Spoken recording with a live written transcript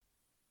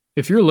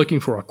If you're looking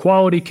for a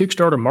quality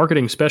Kickstarter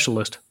marketing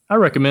specialist, I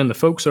recommend the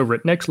folks over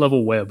at Next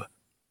Level Web.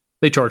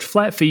 They charge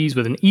flat fees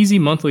with an easy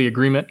monthly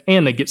agreement,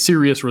 and they get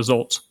serious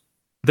results.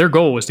 Their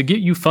goal is to get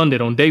you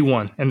funded on day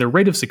one, and their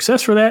rate of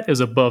success for that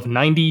is above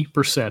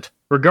 90%,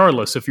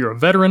 regardless if you're a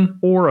veteran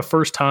or a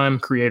first-time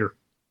creator.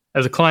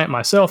 As a client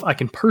myself, I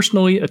can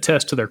personally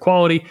attest to their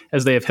quality,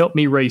 as they have helped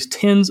me raise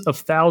tens of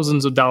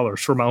thousands of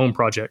dollars for my own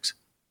projects.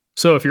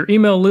 So if your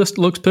email list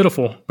looks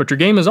pitiful, but your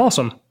game is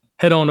awesome,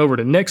 head on over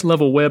to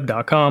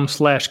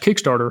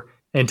nextlevelweb.com/Kickstarter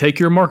and take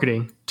your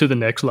marketing to the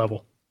next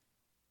level.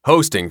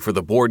 Hosting for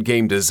the Board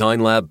Game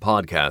Design Lab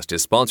podcast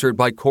is sponsored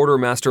by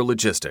Quartermaster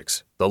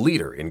Logistics, the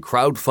leader in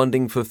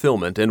crowdfunding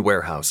fulfillment and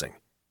warehousing.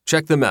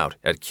 Check them out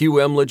at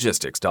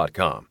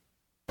qmlogistics.com.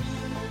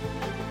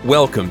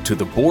 Welcome to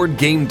the Board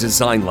Game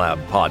Design Lab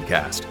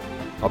podcast,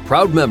 a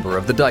proud member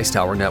of the Dice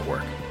Tower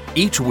Network.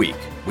 Each week,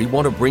 we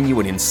want to bring you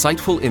an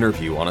insightful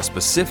interview on a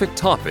specific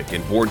topic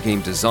in board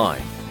game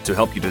design to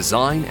help you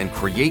design and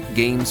create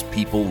games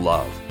people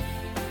love.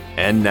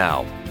 And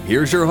now,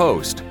 here's your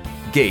host,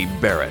 Gabe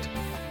Barrett.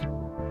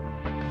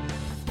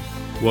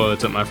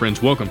 What's up, my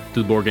friends? Welcome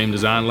to the Board Game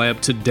Design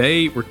Lab.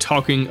 Today, we're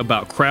talking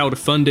about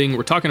crowdfunding.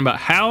 We're talking about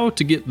how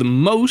to get the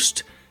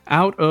most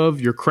out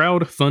of your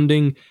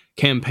crowdfunding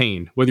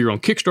campaign. Whether you're on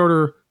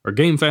Kickstarter or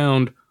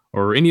GameFound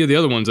or any of the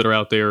other ones that are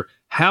out there,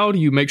 how do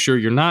you make sure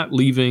you're not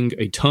leaving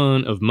a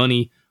ton of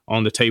money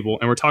on the table?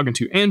 And we're talking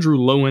to Andrew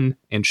Lowen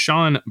and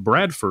Sean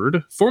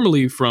Bradford,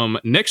 formerly from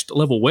Next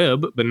Level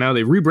Web, but now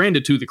they've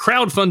rebranded to the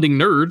Crowdfunding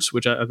Nerds,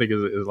 which I think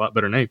is a lot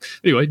better name.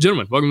 Anyway,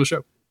 gentlemen, welcome to the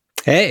show.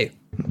 Hey.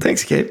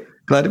 Thanks, Kate.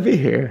 Glad to be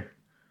here.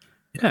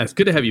 Yeah, it's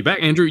good to have you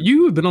back, Andrew.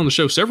 You have been on the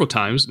show several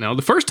times now.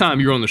 The first time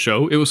you were on the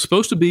show, it was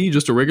supposed to be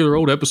just a regular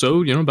old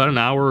episode, about an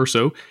hour or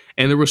so.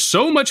 And there was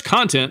so much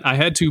content, I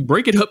had to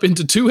break it up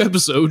into two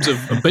episodes of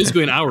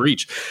basically an hour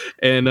each.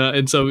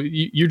 And so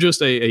you're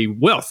just a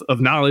wealth of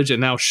knowledge. And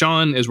now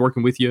Sean is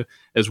working with you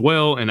as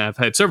well. And I've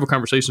had several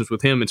conversations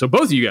with him. And so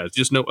both of you guys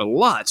just know a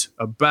lot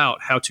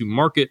about how to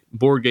market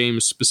board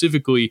games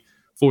specifically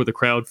for the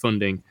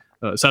crowdfunding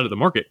side of the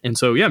market. And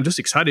so, yeah, I'm just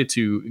excited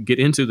to get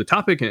into the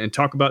topic and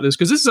talk about this,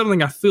 because this is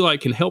something I feel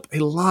like can help a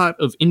lot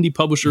of indie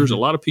publishers, a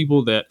lot of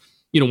people that,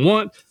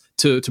 want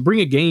to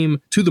bring a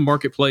game to the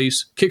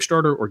marketplace.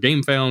 Kickstarter or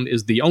GameFound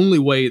is the only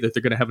way that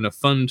they're going to have enough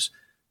funds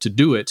to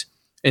do it.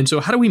 And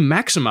so how do we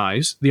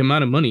maximize the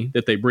amount of money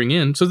that they bring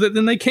in so that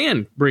then they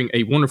can bring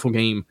a wonderful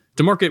game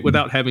to market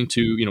without having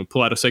to,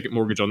 pull out a second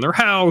mortgage on their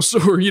house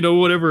or,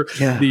 whatever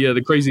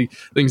the crazy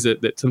things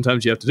that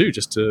sometimes you have to do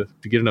just to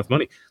get enough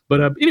money. But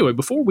anyway,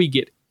 before we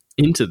get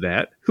into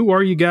that, who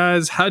are you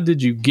guys? How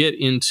did you get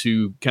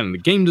into kind of the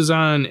game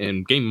design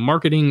and game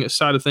marketing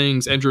side of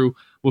things? Andrew,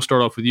 we'll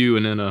start off with you,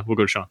 and then we'll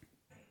go to Sean.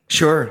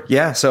 Sure.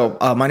 Yeah. So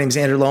my name is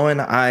Andrew Lowen.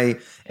 I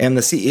am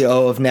the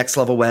CEO of Next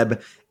Level Web.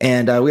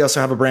 And we also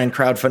have a brand,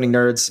 Crowdfunding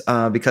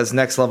Nerds, because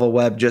Next Level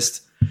Web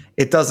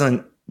it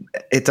doesn't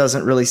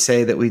really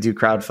say that we do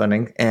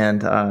crowdfunding.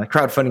 And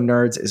Crowdfunding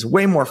Nerds is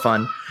way more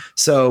fun.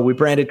 So we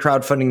branded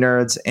Crowdfunding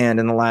Nerds. And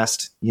in the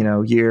last,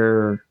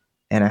 year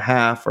and a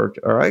half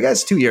or I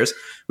guess 2 years,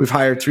 we've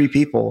hired 3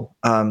 people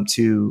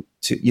to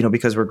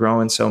because we're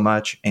growing so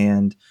much.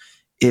 And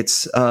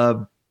it's,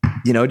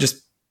 just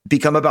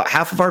become about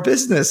half of our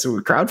business.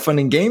 We're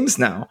crowdfunding games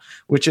now,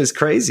 which is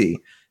crazy.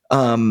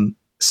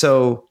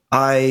 So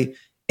I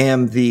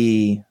am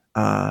the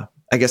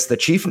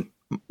chief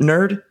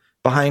nerd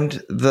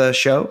behind the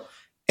show.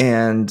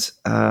 And,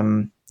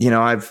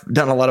 I've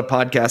done a lot of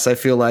podcasts. I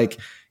feel like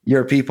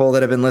your people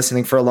that have been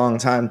listening for a long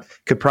time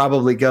could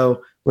probably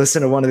go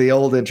listen to one of the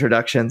old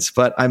introductions,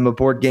 but I'm a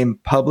board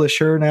game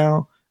publisher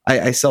now.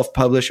 I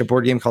self-publish a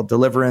board game called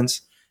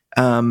Deliverance.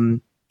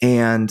 And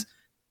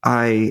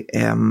I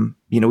am,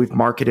 we've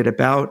marketed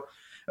about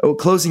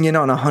closing in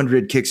on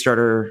 100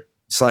 Kickstarter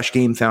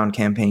 /GameFound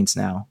campaigns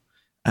now.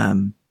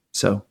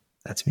 So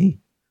that's me.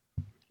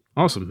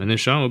 Awesome. And then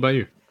Sean, what about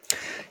you?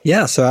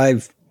 Yeah. So I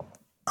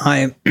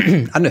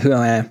don't know who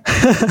I am.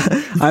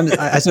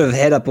 I sort of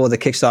head up all the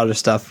Kickstarter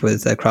stuff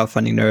with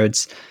Crowdfunding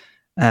Nerds,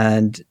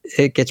 and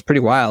it gets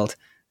pretty wild.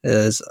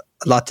 There's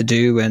a lot to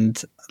do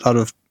and a lot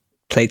of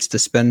plates to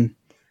spin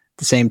at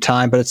the same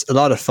time, but it's a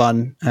lot of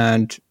fun,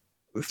 and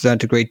we've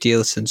learned a great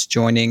deal since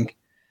joining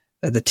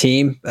the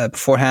team.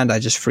 Beforehand, I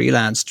just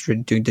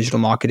freelanced doing digital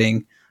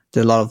marketing,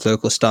 did a lot of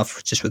local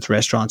stuff just with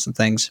restaurants and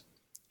things.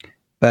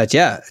 But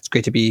yeah, it's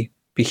great to be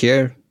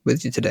here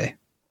with you today.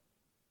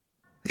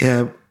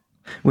 Yeah,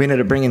 we ended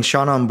up bringing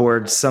Sean on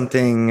board so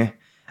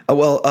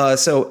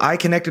I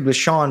connected with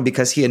Sean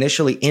because he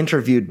initially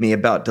interviewed me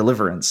about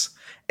Deliverance,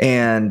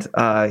 and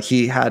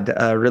he had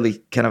really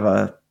kind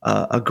of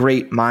a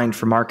great mind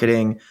for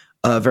marketing,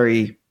 a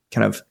very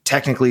kind of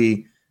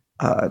technically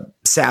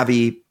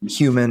savvy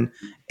human.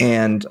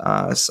 And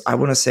I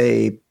want to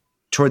say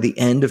toward the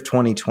end of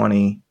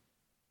 2020,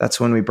 that's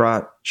when we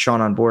brought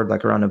Sean on board,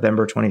 like around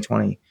November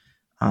 2020.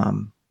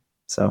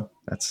 So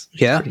that's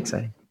pretty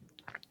exciting.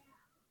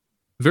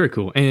 Very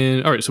cool.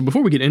 And all right, so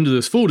before we get into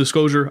this, full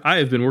disclosure, I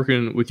have been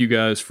working with you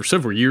guys for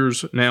several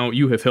years now.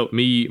 You have helped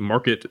me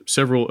market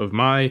several of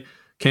my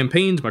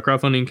campaigns, my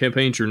crowdfunding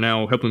campaigns. You're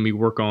now helping me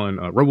work on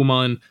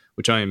Robomon,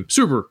 which I am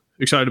super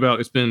excited about.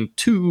 It's been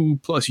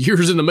 2+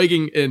 years in the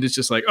making, and it's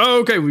just like,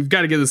 oh, okay, we've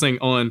got to get this thing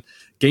on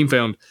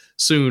GameFound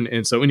soon.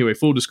 And so anyway,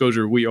 full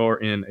disclosure, we are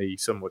in a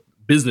somewhat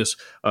business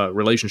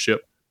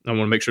relationship. I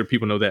want to make sure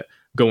people know that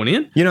going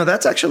in.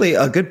 That's actually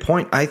a good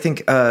point. I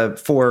think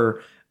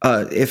for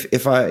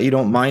if you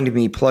don't mind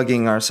me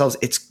plugging ourselves,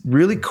 it's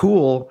really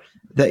cool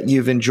that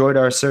you've enjoyed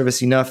our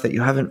service enough that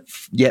you haven't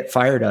yet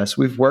fired us.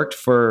 We've worked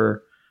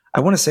for, I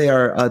want to say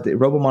the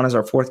Robomon is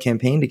our 4th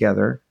campaign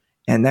together.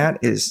 And that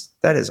is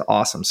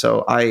awesome.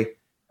 So I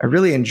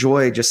really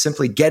enjoy just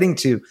simply getting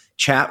to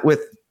chat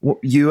with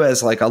you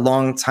as like a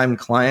longtime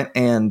client,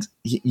 and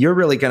you're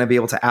really going to be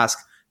able to ask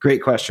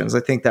great questions. I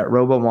think that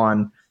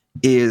Robomon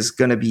is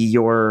going to be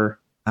your,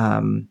 I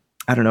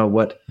don't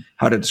know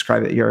how to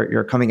describe it,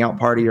 your coming out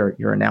party or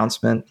your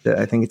announcement.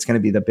 I think it's going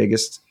to be the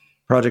biggest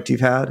project you've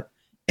had.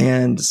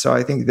 And so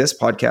I think this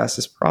podcast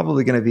is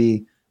probably going to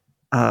be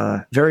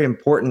very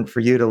important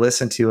for you to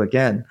listen to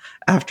again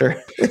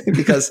after,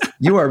 because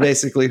you are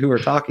basically who we're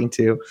talking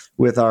to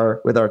with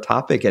our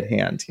topic at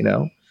hand,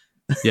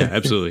 Yeah,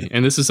 absolutely.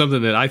 And this is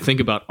something that I think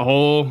about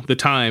all the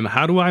time.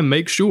 How do I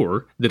make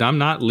sure that I'm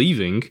not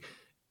leaving,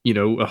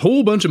 a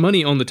whole bunch of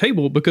money on the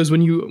table? Because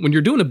when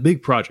you're doing a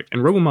big project,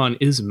 and Robomon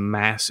is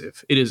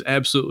massive, it is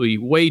absolutely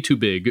way too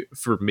big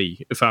for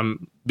me. If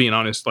I'm being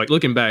honest, like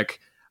looking back,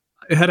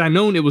 had I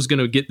known it was going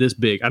to get this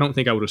big, I don't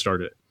think I would have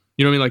started it.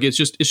 You know what I mean? Like it's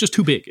just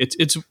too big.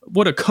 It's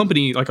what a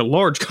company, like a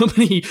large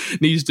company,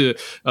 needs to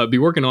be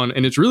working on,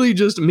 and it's really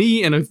just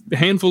me and a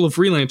handful of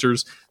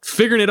freelancers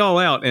figuring it all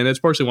out. And that's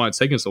partially why it's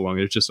taking so long.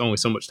 There's just only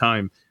so much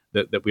time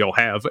that we all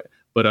have.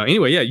 But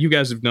anyway, yeah, you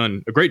guys have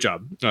done a great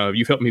job.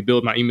 You've helped me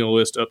build my email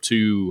list up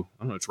to,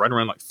 I don't know, it's right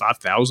around like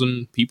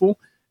 5,000 people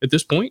at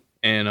this point.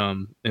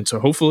 And so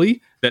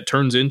hopefully that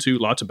turns into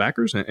lots of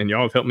backers, and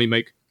y'all have helped me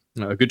make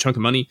a good chunk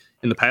of money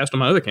in the past on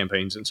my other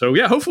campaigns. And so,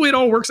 yeah, hopefully it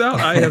all works out.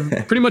 I have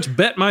pretty much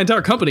bet my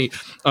entire company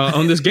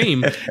on this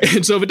game.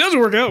 And so if it doesn't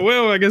work out,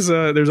 well, I guess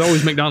there's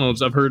always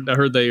McDonald's. I heard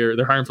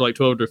they're hiring for like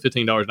 $12 to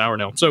 $15 an hour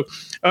now. So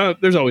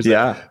there's always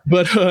that.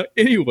 But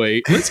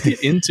anyway, let's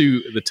get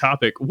into the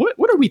topic.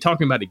 What are we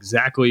talking about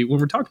exactly when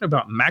we're talking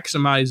about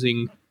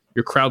maximizing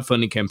your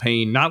crowdfunding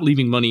campaign, not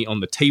leaving money on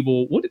the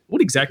table?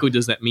 What exactly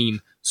does that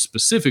mean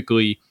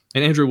specifically?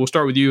 And Andrew, we'll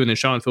start with you, and then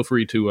Sean, feel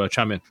free to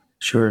chime in.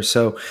 Sure.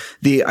 So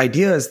the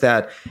idea is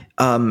that,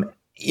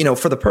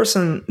 for the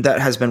person that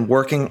has been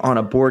working on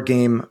a board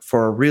game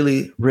for a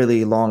really,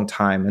 really long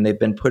time, and they've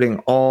been putting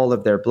all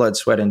of their blood,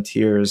 sweat, and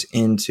tears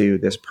into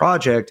this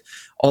project,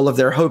 all of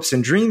their hopes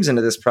and dreams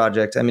into this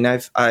project. I mean,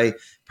 I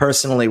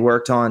personally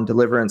worked on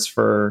Deliverance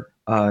for,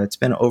 it's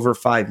been over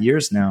 5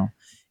 years now.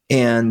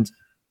 And,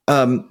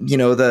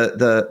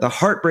 the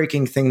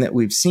heartbreaking thing that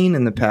we've seen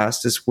in the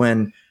past is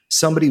when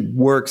somebody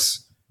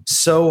works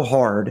so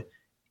hard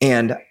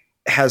and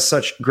has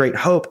such great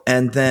hope,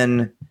 and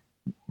then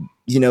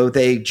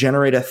they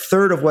generate a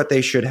third of what they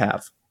should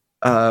have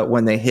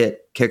when they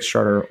hit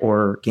Kickstarter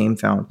or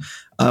GameFound.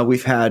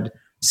 We've had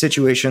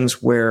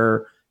situations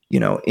where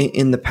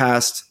in the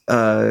past,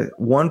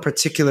 one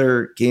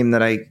particular game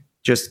that I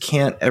just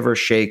can't ever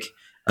shake.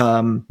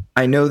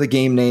 I know the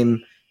game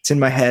name, it's in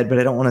my head, but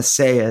I don't want to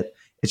say it.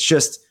 It's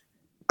just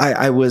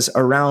I was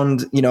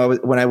around,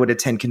 when I would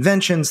attend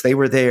conventions, they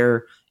were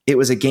there. It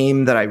was a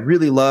game that I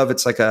really love.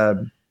 It's like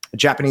a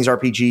Japanese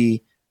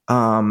RPG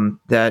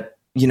that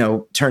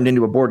turned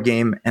into a board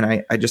game, and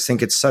I just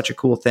think it's such a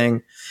cool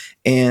thing.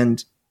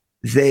 And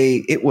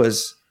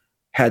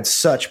had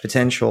such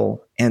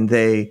potential, and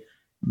they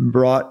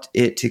brought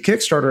it to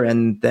Kickstarter,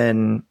 and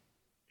then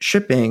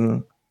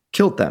shipping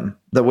killed them.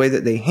 The way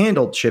that they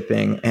handled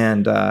shipping,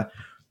 and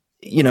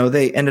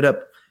they ended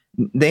up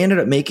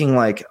making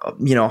like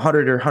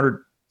 $100,000 or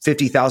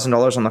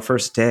 $150,000 on the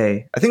first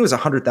day. I think it was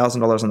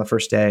 $100,000 on the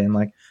first day, and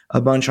like a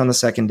bunch on the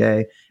second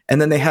day. And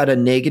then they had a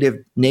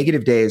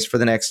negative days for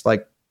the next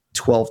like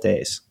 12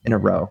 days in a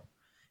row.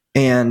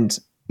 And,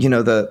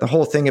 the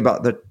whole thing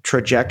about the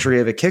trajectory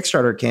of a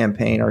Kickstarter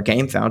campaign or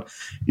GameFound,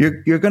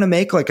 you're going to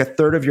make like a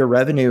third of your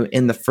revenue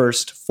in the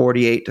first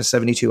 48 to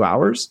 72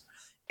 hours,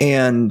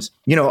 and,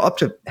 up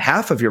to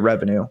half of your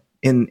revenue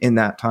in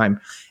that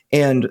time.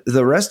 And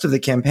the rest of the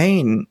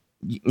campaign,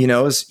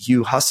 is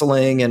you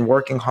hustling and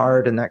working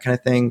hard and that kind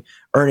of thing,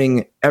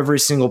 earning every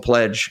single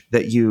pledge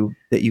that you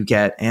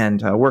get,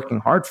 and working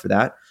hard for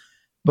that.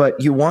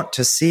 But you want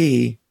to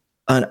see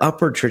an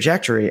upward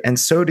trajectory, and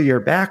so do your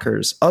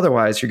backers.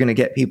 Otherwise, you're going to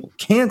get people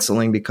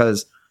canceling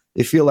because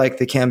they feel like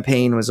the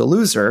campaign was a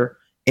loser,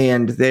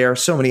 and there are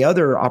so many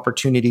other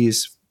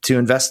opportunities to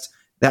invest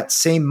that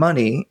same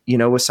money,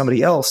 with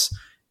somebody else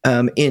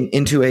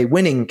into a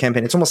winning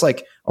campaign. It's almost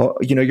like,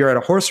 you're at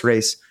a horse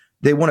race.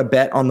 They want to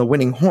bet on the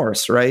winning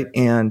horse, right?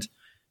 And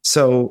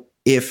so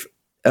if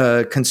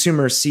a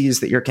consumer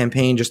sees that your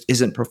campaign just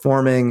isn't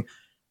performing,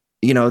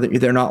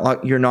 that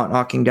you're not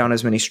knocking down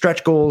as many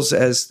stretch goals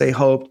as they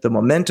hoped, the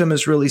momentum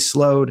is really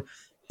slowed,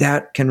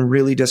 that can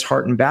really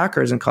dishearten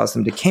backers and cause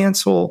them to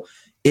cancel.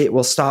 It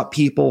will stop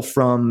people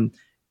from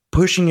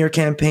pushing your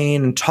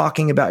campaign and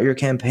talking about your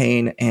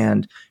campaign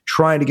and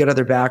trying to get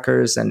other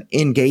backers and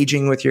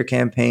engaging with your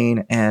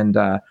campaign. And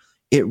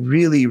it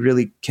really,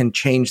 really can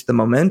change the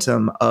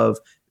momentum of,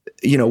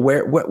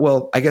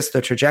 I guess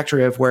the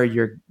trajectory of where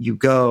you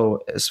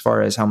go as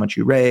far as how much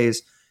you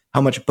raise,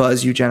 how much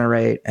buzz you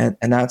generate, and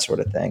that sort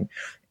of thing.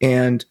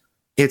 And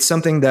it's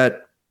something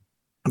that,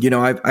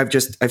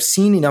 I've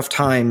seen enough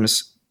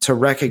times to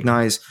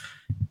recognize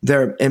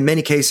there are in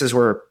many cases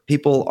where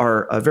people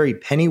are very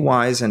penny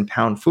wise and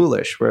pound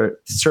foolish, where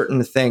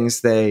certain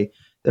things they're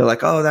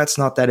like, oh, that's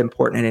not that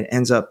important. And it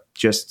ends up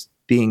just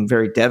being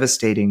very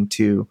devastating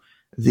to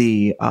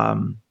the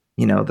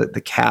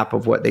cap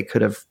of what they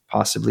could have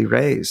possibly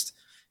raised.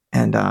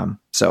 And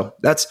so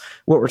that's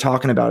what we're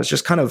talking about, is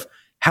just kind of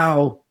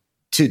how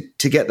to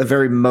get the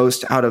very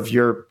most out of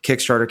your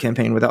Kickstarter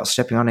campaign without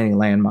stepping on any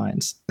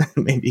landmines,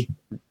 maybe.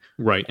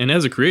 Right. And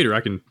as a creator,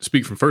 I can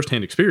speak from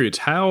firsthand experience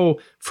how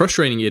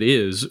frustrating it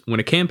is when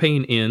a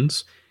campaign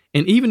ends.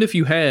 And even if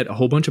you had a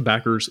whole bunch of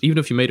backers, even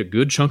if you made a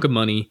good chunk of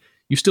money,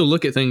 you still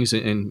look at things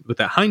and with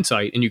that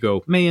hindsight and you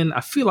go, man, I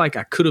feel like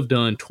I could have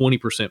done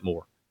 20%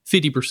 more,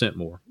 50%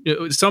 more.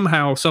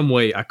 Somehow, some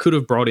way, I could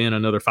have brought in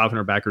another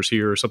 500 backers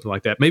here or something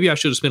like that. Maybe I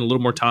should have spent a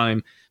little more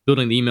time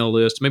building the email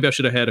list. Maybe I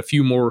should have had a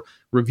few more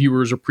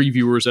reviewers or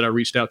previewers that I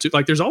reached out to.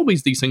 Like, there's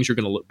always these things you're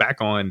going to look back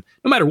on,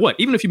 no matter what,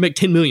 even if you make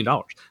 $10 million.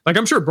 Like,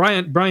 I'm sure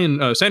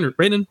Brandon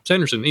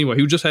Sanderson, anyway,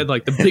 who just had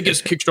like the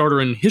biggest Kickstarter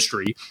in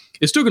history,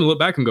 is still going to look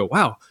back and go,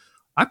 wow,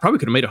 I probably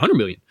could have made $100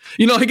 million.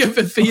 Like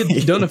if he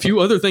had done a few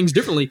other things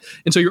differently.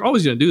 And so you're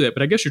always going to do that.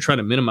 But I guess you're trying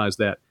to minimize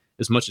that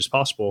as much as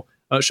possible.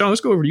 Sean,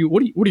 let's go over to you.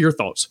 What are your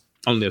thoughts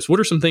on this? What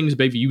are some things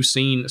maybe you've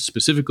seen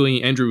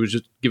specifically? Andrew was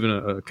just giving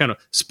a kind of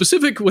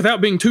specific,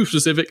 without being too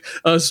specific,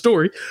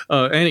 story,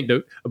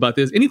 anecdote about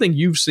this. Anything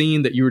you've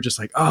seen that you were just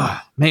like,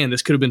 man,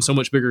 this could have been so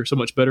much bigger, so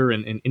much better,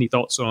 and any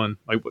thoughts on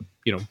like what,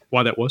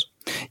 why that was?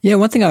 Yeah,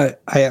 one thing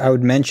I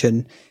would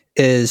mention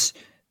is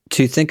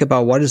to think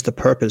about what is the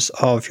purpose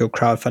of your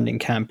crowdfunding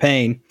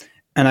campaign.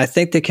 And I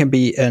think there can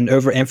be an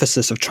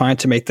overemphasis of trying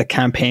to make the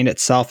campaign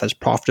itself as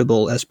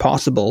profitable as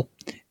possible.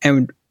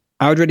 And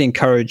I would really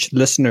encourage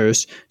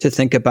listeners to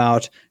think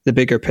about the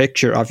bigger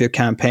picture of your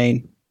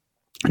campaign.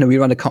 And we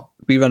run a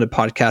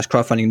podcast,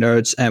 Crowdfunding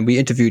Nerds, and we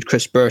interviewed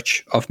Chris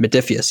Birch of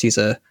Modifius. He's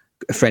a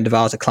friend of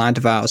ours, a client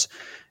of ours,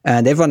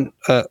 and they've run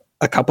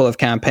a couple of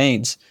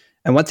campaigns.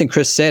 And one thing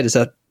Chris said is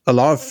that a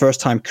lot of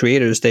first-time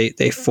creators, they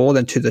fall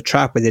into the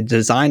trap where they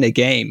design a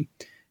game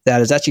that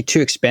is actually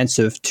too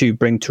expensive to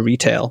bring to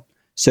retail.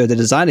 So they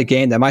design a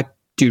game that might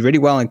do really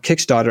well on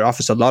Kickstarter,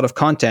 offers a lot of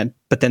content,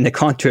 but then they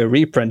can't do a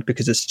reprint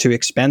because it's too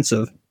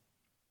expensive.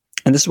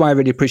 And this is why I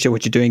really appreciate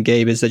what you're doing,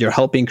 Gabe, is that you're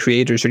helping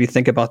creators really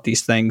think about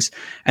these things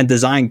and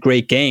design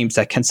great games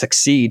that can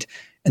succeed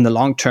in the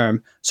long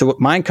term. So what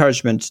my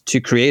encouragement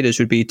to creators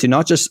would be to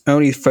not just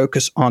only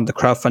focus on the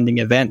crowdfunding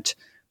event,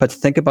 but to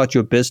think about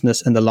your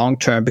business in the long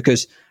term,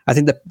 because I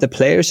think the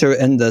players who are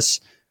in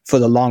this for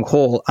the long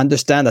haul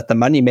understand that the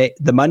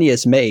money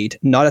is made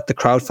not at the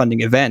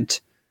crowdfunding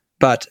event,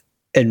 but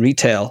in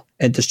retail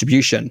and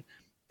distribution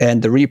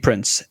and the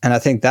reprints. And I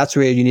think that's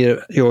where you need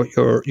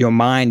your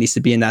mind needs to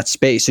be in that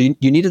space. So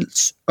you need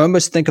to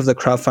almost think of the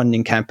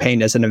crowdfunding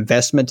campaign as an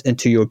investment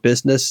into your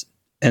business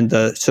and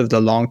the sort of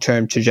the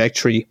long-term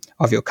trajectory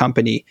of your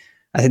company.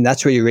 I think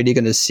that's where you're really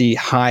going to see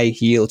high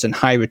yields and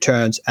high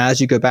returns as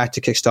you go back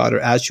to Kickstarter,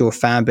 as your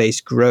fan base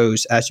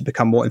grows, as you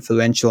become more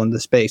influential in the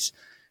space,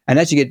 and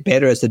as you get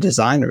better as a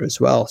designer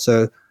as well.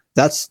 So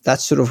that's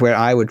sort of where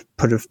I would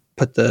put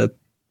the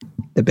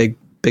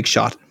big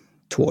shot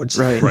towards.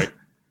 Right.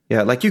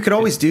 Yeah, like you could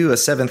always do a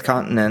Seventh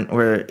Continent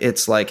where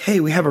it's like,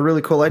 hey, we have a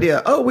really cool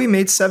idea. Oh, we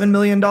made $7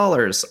 million.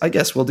 I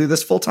guess we'll do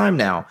this full time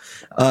now.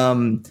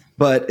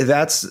 But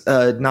that's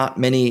not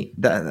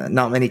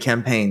many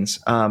campaigns.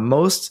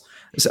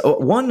 So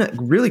one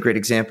really great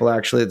example,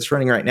 actually, that's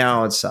running right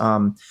now, it's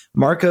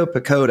Marco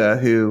Pacoda,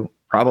 who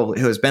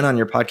has been on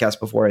your podcast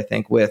before, I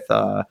think, with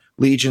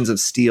Legions of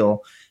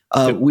Steel.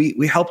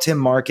 We helped him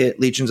market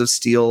Legions of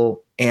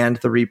Steel and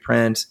the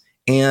reprint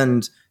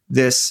and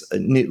this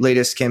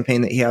latest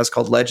campaign that he has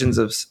called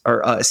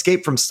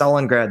Escape from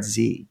Stalingrad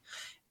Z.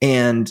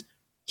 And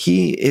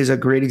he is a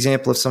great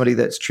example of somebody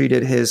that's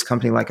treated his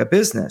company like a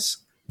business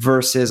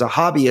versus a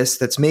hobbyist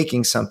that's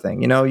making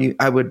something.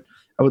 I would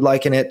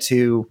liken it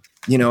to,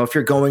 if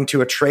you're going to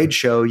a trade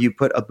show, you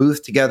put a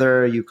booth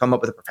together, you come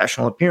up with a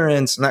professional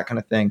appearance and that kind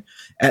of thing.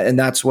 And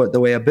that's the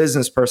way a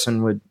business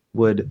person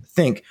would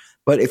think.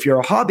 But if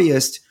you're a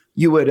hobbyist,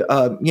 you would,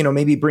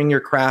 maybe bring your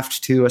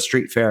craft to a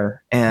street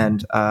fair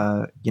and,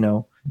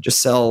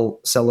 just sell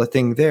a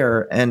thing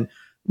there. And,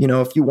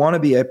 if you want to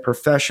be a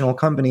professional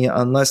company,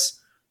 unless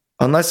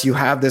you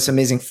have this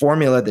amazing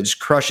formula that just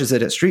crushes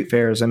it at street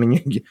fairs, I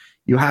mean,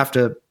 you have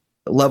to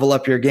level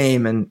up your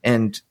game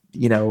and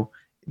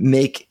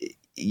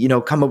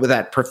come up with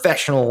that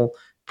professional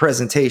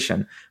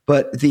presentation.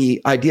 But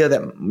the idea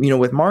that,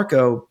 with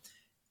Marco,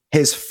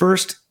 his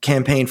first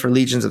campaign for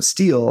Legions of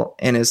Steel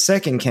and his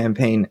second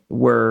campaign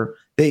were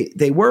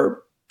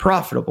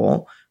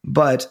profitable,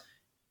 but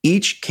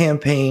each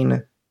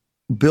campaign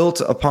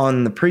built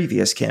upon the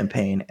previous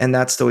campaign. And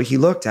that's the way he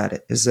looked at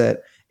it, is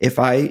that if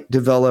I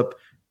develop,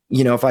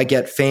 if I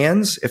get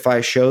fans, if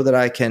I show that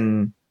I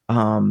can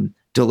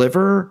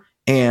deliver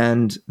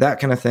and that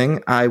kind of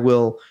thing, I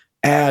will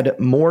add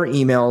more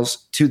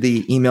emails to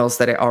the emails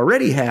that I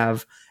already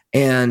have.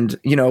 And,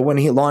 when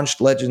he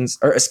launched Legends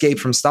or Escape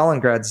from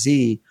Stalingrad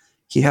Z,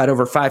 he had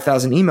over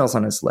 5,000 emails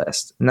on his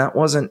list. And that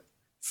wasn't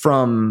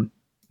from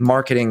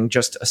marketing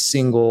just a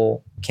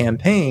single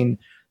campaign.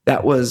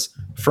 That was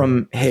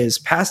from his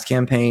past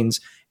campaigns.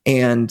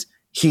 And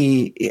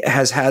he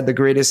has had the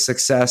greatest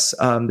success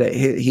that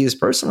he has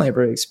personally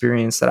ever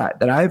experienced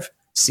that I've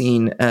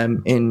seen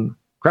in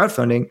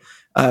crowdfunding.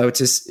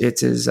 It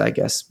is, I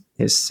guess,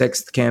 his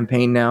 6th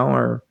campaign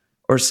now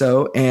or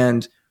so.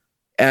 And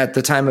at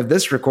the time of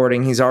this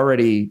recording, he's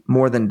already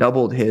more than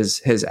doubled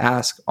his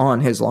ask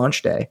on his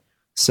launch day.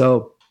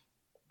 So,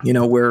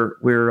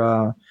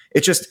 we're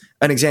it's just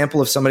an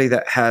example of somebody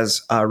that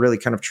has really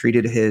kind of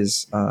treated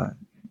his,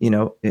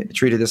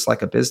 treated this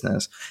like a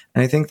business.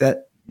 And I think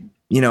that,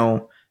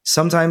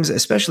 sometimes,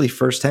 especially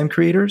first-time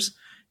creators,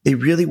 they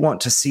really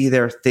want to see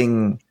their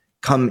thing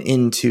come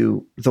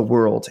into the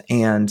world,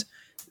 and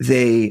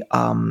they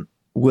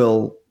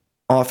will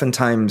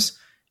oftentimes,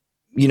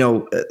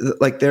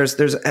 like there's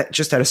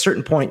just at a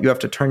certain point, you have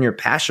to turn your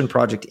passion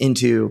project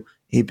into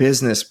a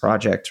business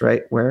project,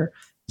 right? Where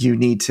you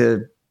need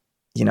to,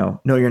 know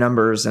your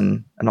numbers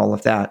and all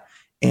of that.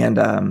 And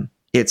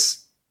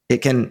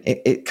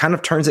it kind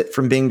of turns it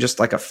from being just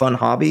like a fun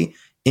hobby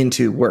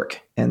into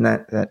work. And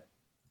that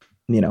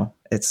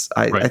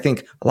I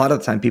think a lot of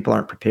the time people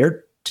aren't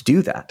prepared to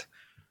do that.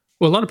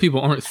 Well, a lot of people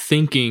aren't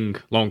thinking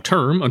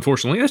long-term,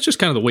 unfortunately. That's just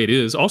kind of the way it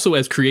is. Also,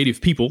 as creative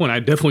people, and I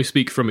definitely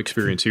speak from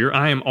experience here,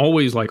 I am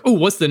always like, oh,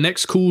 what's the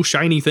next cool,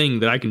 shiny thing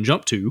that I can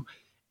jump to?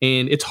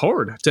 And it's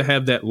hard to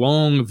have that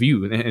long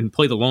view and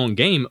play the long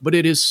game, but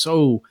it is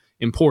so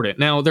important.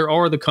 Now, there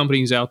are the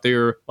companies out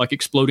there like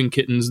Exploding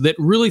Kittens that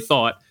really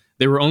thought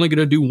they were only going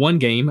to do one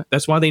game.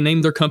 That's why they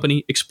named their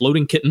company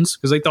Exploding Kittens,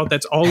 because they thought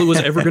that's all it was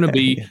ever going to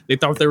be. They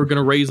thought they were going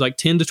to raise like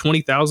 $10,000 to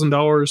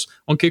 $20,000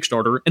 on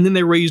Kickstarter, and then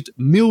they raised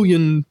 $1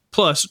 million+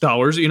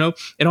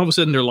 and all of a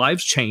sudden their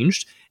lives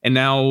changed, and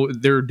now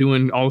they're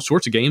doing all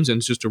sorts of games, and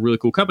it's just a really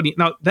cool company.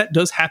 Now, that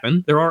does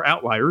happen. There are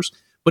outliers,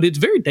 but it's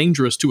very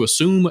dangerous to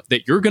assume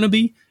that you're going to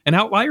be an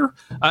outlier.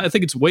 I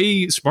think it's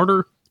way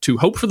smarter to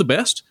hope for the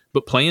best,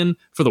 but plan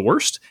for the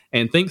worst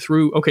and think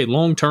through, okay,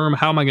 long term,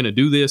 how am I going to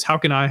do this? How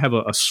can I have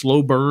a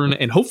slow burn?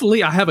 And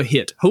hopefully I have a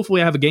hit.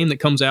 Hopefully I have a game that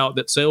comes out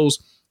that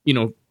sells,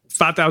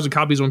 5,000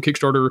 copies on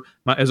Kickstarter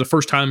as a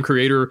first time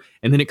creator.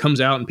 And then it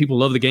comes out and people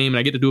love the game and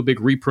I get to do a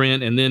big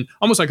reprint. And then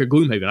almost like a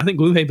Gloomhaven. I think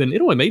Gloomhaven,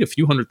 it only made a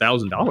few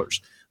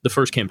 $100,000 the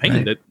first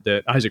campaign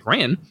that Isaac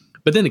ran.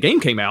 But then the game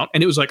came out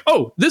and it was like,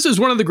 oh, this is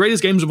one of the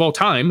greatest games of all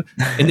time.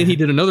 And then he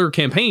did another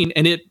campaign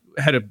and it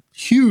had a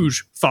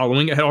huge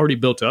following. It had already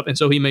built up. And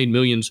so he made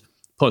 $millions+.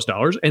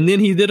 And then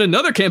he did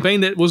another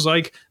campaign that was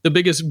like the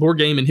biggest board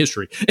game in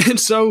history. And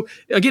so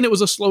again, it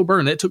was a slow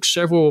burn. That took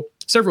several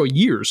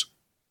years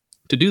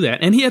to do that.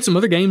 And he had some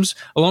other games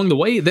along the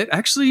way that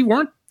actually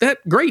weren't that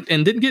great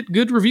and didn't get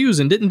good reviews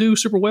and didn't do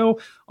super well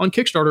on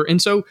Kickstarter.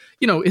 And so,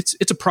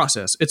 it's a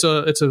process. It's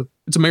a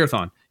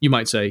marathon, you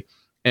might say.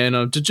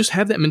 And to just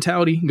have that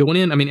mentality going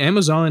in. I mean,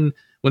 Amazon,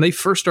 when they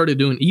first started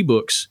doing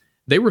ebooks,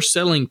 they were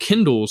selling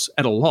Kindles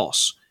at a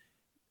loss,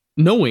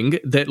 knowing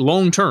that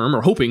long-term,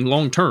 or hoping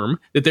long-term,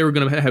 that they were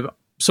going to have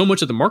so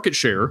much of the market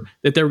share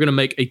that they were going to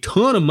make a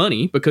ton of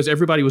money because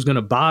everybody was going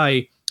to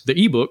buy the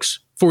ebooks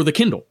for the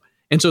Kindle.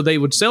 And so they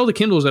would sell the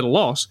Kindles at a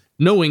loss,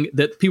 knowing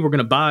that people were going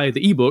to buy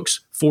the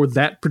ebooks for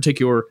that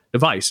particular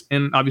device.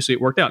 And obviously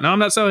it worked out. Now, I'm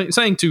not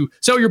saying to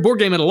sell your board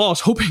game at a loss,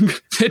 hoping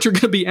that you're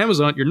going to be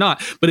Amazon. You're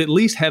not. But at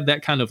least have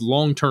that kind of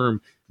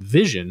long-term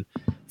vision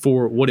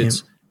for what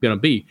it's going to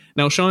be.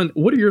 Now, Sean,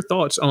 what are your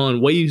thoughts on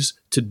ways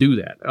to do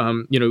that?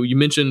 You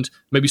mentioned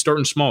maybe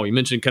starting small. You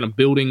mentioned kind of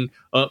building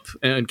up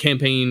a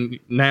campaign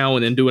now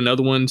and then do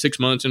another one 6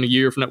 months and a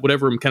year from that,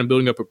 whatever, and kind of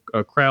building up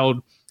a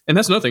crowd. And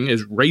that's nothing,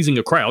 is raising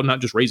a crowd, not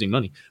just raising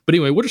money. But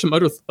anyway, what are some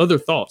other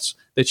thoughts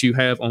that you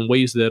have on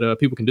ways that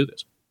people can do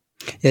this?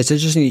 Yeah, it's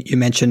interesting you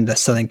mentioned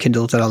selling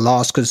Kindles at a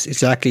loss, because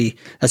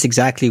that's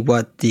exactly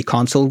what the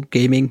console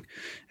gaming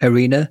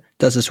arena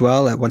does as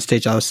well. At one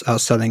stage, I was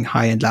selling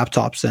high-end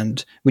laptops,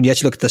 and when you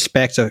actually look at the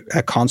specs of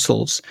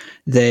consoles,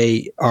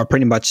 they are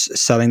pretty much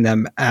selling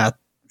them at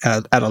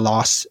a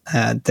loss,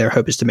 and their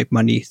hope is to make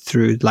money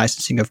through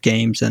licensing of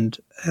games and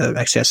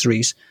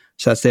accessories.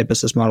 So that's their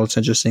business model. It's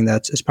interesting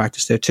that it's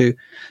practiced there too.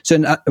 So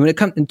when it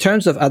comes in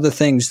terms of other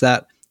things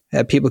that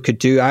people could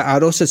do,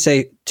 I'd also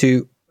say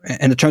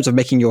in terms of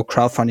making your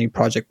crowdfunding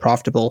project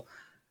profitable,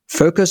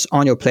 focus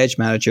on your pledge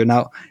manager.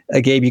 Now,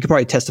 Gabe, you could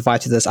probably testify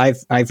to this.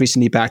 I've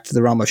recently backed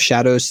The Realm of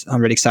Shadows. I'm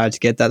really excited to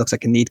get that. It looks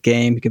like a neat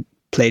game. You can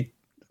play it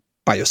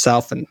by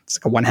yourself, and it's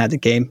like a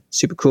one-handed game.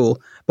 Super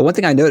cool. But one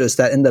thing I noticed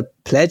that in the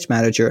pledge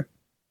manager,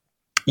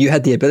 you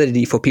had the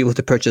ability for people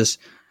to purchase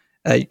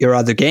your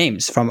other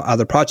games from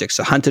other projects.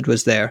 So Hunted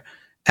was there,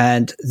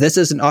 and this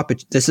is an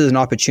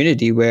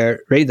opportunity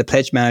where really the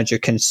pledge manager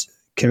can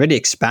can really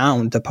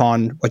expound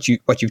upon what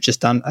you've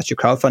just done at your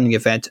crowdfunding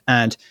event.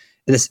 And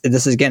this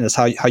is again, is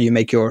how you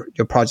make your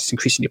projects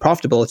increasingly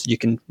profitable, so you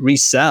can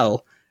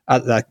resell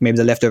like maybe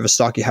the leftover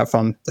stock you have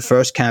from the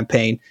first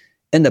campaign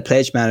in the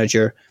Pledge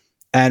Manager.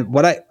 And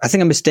what I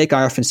think a mistake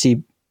I often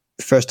see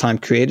first time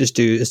creators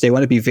do is they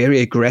want to be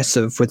very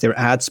aggressive with their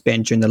ad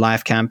spend during the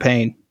live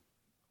campaign,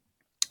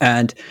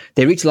 and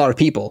they reach a lot of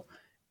people.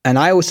 And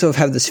I also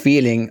have this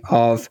feeling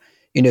of,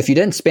 if you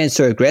didn't spend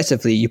so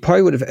aggressively, you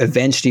probably would have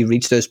eventually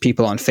reached those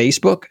people on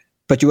Facebook,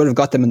 but you would have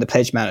got them in the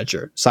Pledge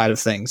Manager side of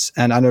things.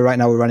 And I know right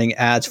now we're running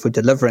ads for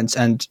Deliverance,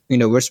 and we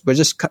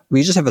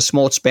just have a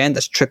small spend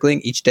that's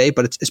trickling each day,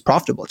 but it's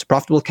profitable. It's a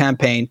profitable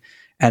campaign,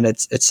 and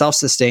it's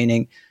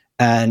self-sustaining.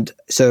 And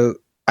so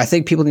I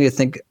think people need to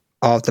think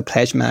of the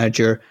Pledge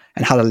Manager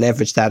and how to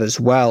leverage that as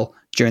well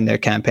during their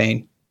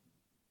campaign.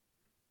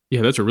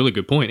 Yeah, that's a really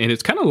good point. And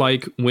it's kind of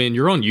like when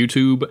you're on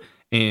YouTube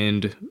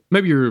and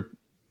maybe you're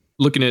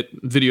looking at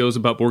videos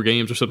about board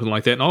games or something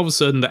like that, and all of a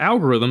sudden the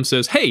algorithm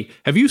says, hey,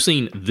 have you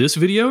seen this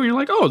video? And you're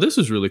like, oh, this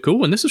is really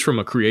cool, and this is from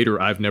a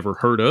creator I've never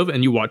heard of.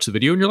 And you watch the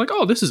video and you're like,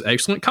 oh, this is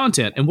excellent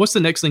content. And what's the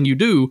next thing you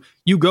do?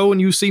 You go and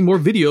you see more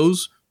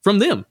videos from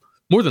them,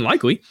 more than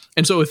likely.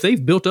 And so if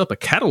they've built up a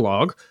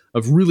catalog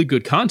of really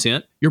good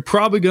content, you're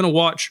probably going to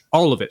watch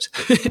all of it.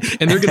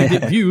 And they're going to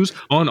get views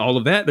on all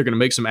of that. They're going to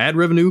make some ad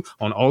revenue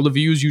on all the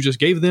views you just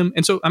gave them.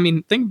 And so, I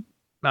mean,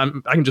 I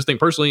can just think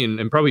personally,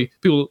 and probably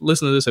people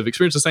listening to this have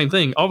experienced the same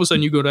thing. All of a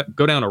sudden, you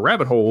go down a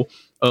rabbit hole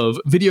of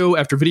video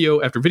after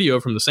video after video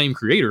from the same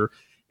creator,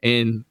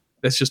 and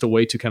that's just a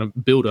way to kind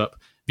of build up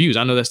views.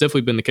 I know that's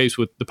definitely been the case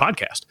with the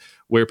podcast,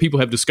 where people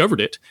have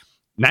discovered it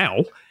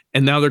now,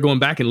 and now they're going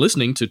back and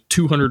listening to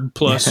 200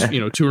 plus,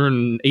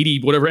 280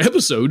 whatever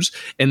episodes,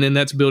 and then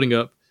that's building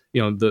up,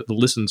 the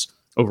listens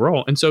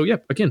overall. And so, yeah,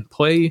 again,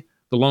 play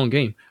the long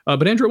game.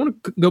 But Andrew, I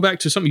want to go back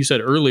to something you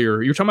said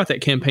earlier. You were talking about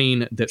that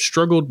campaign that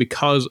struggled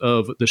because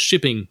of the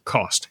shipping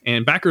cost,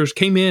 and backers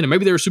came in and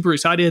maybe they were super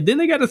excited. Then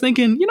they got to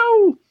thinking,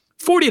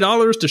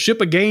 $40 to ship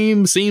a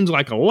game seems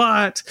like a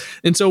lot.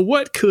 And so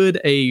what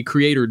could a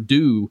creator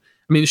do?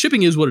 I mean, the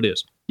shipping is what it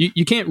is.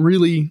 You can't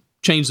really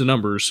change the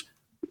numbers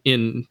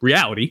in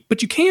reality,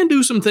 but you can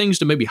do some things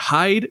to maybe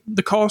hide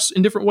the costs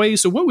in different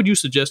ways. So what would you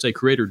suggest a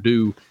creator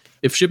do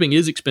if shipping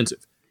is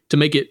expensive, to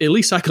make it, at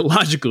least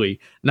psychologically,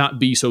 not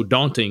be so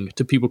daunting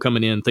to people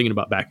coming in thinking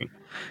about backing?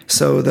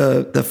 So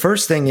the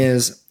first thing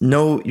is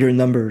know your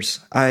numbers.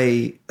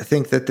 I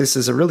think that this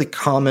is a really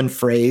common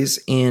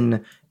phrase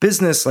in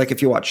business. Like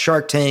if you watch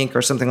Shark Tank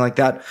or something like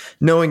that,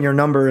 knowing your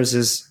numbers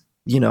is,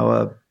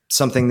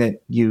 something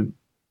that you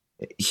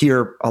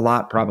hear a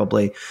lot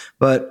probably.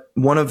 But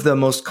one of the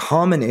most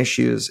common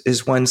issues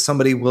is when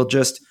somebody will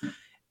just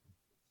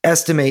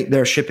estimate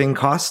their shipping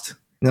cost.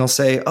 And they'll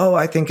say, oh,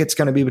 I think it's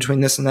going to be between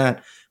this and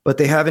that, but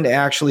they haven't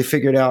actually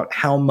figured out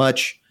how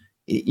much,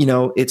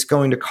 it's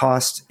going to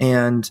cost.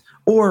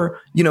 Or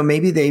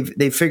maybe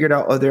they've figured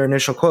out their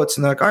initial quotes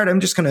and they're like, all right, I'm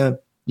just going to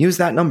use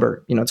that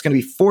number. It's going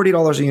to be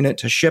 $40 a unit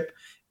to ship.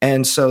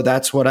 And so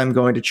that's what I'm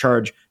going to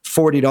charge,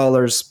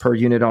 $40 per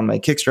unit on my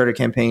Kickstarter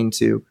campaign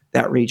to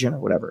that region or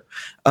whatever.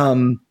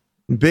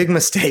 Big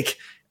mistake.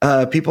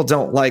 People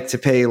don't like to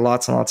pay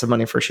lots and lots of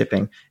money for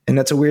shipping. And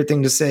that's a weird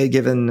thing to say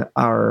given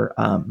our,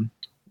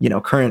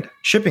 current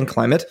shipping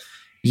climate.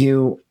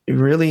 You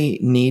really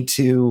need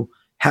to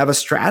have a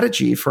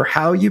strategy for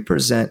how you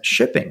present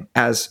shipping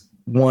as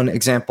one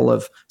example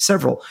of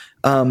several.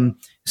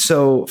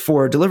 So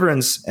for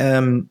Deliverance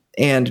and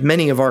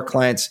many of our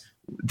clients,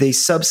 they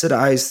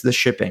subsidize the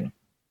shipping,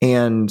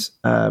 and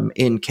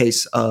in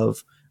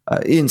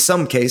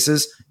some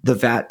cases, the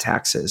VAT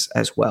taxes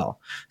as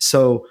well.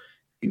 So,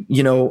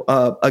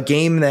 a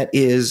game that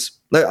is,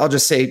 I'll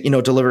just say,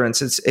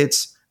 Deliverance,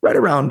 it's right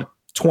around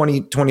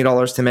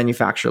 $20 to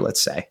manufacture,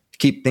 let's say, to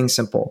keep things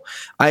simple.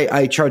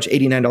 I charge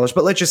 $89,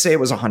 but let's just say it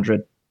was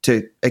 $100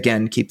 to,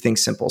 again, keep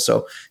things simple.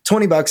 So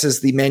 $20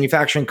 is the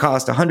manufacturing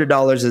cost,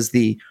 $100 is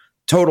the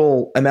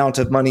total amount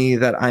of money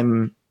that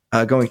I'm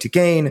going to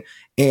gain.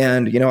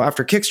 And,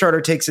 after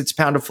Kickstarter takes its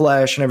pound of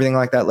flesh and everything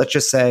like that, let's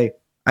just say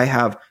I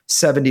have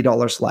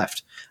 $70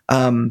 left.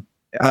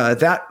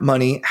 That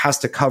money has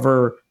to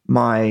cover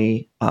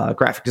my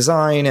graphic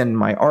design and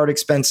my art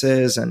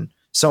expenses and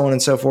so on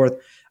and so forth.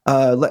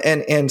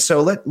 And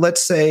so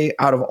let's say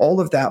out of all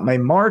of that, my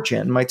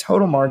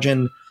total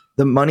margin,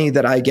 the money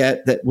that I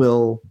get that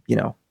will,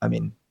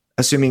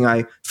 assuming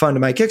I fund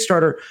my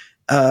Kickstarter,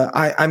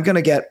 I'm going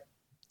to get,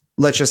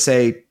 let's just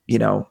say,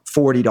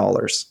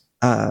 $40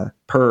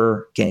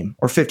 per game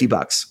or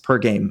 $50 per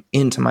game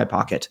into my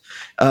pocket.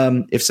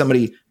 If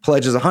somebody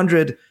pledges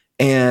 $100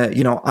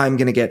 and, I'm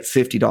going to get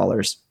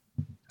 $50.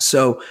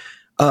 So,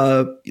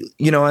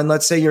 and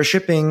let's say your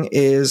shipping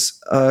is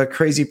a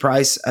crazy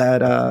price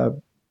at,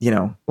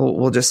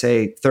 we'll just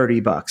say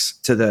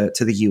 $30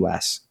 to the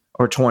US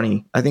or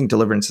 20. I think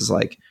Deliverance is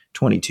like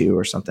 22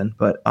 or something.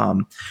 But,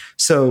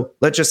 so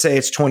let's just say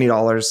it's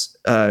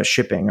 $20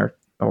 shipping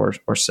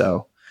or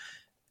so.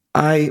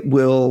 I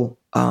will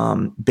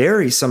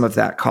bury some of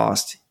that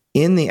cost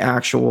in the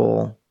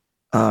actual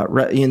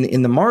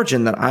in the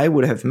margin that I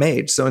would have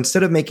made. So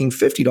instead of making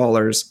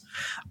 $50,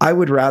 I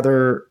would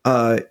rather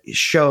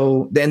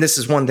show. And this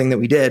is one thing that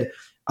we did.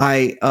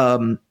 I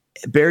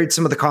buried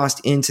some of the cost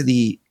into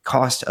the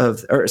cost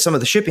of, or some of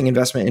the shipping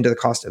investment into the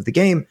cost of the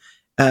game.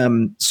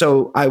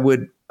 So I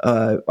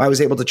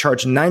was able to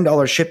charge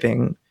 $9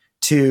 shipping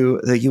to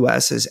the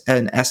US as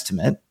an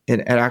estimate.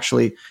 And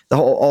actually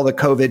all the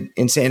COVID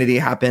insanity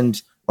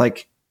happened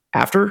like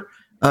after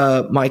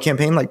my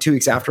campaign, like 2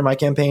 weeks after my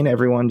campaign.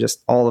 Everyone,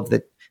 just all of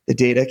the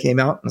data came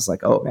out, and it's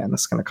like, oh man,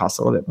 this is going to cost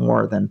a little bit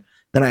more than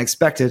I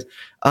expected.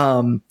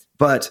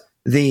 But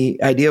the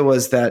idea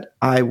was that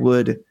I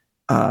would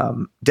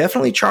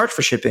definitely charge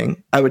for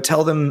shipping. I would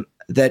tell them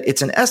that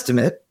it's an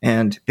estimate,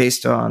 and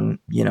based on,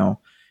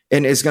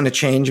 and is going to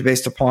change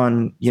based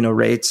upon,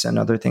 rates and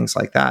other things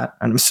like that.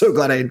 And I'm so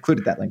glad I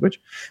included that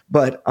language.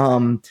 But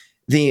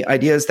the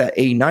idea is that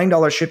a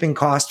 $9 shipping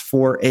cost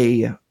for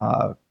a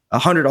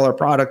 $100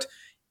 product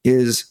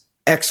is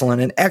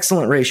excellent, an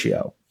excellent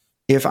ratio.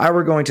 If I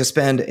were going to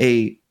spend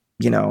honestly,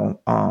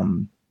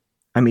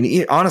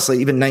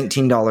 even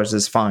 $19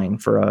 is fine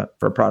for a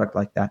product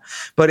like that.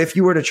 But if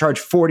you were to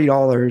charge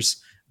 $40,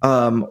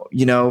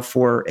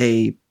 for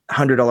a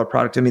 $100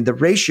 product, the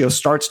ratio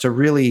starts to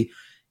really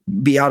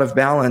be out of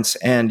balance,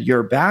 and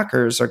your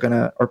backers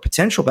or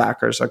potential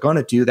backers are going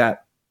to do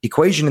that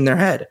equation in their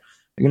head.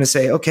 They're going to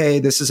say, okay,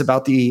 this is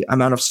about the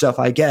amount of stuff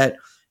I get.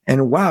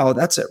 And wow,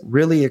 that's a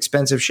really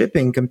expensive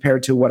shipping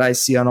compared to what I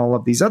see on all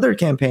of these other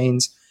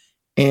campaigns.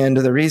 And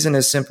the reason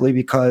is simply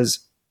because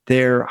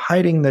they're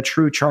hiding the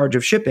true charge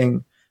of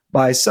shipping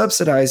by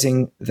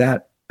subsidizing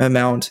that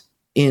amount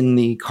in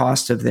the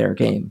cost of their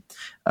game.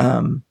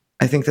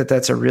 I think that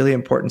that's a really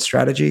important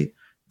strategy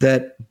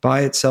that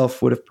by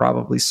itself would have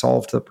probably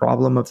solved the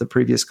problem of the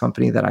previous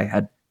company that I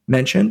had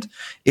mentioned.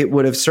 It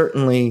would have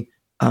certainly,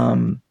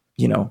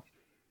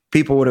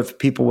 people would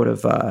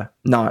have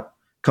not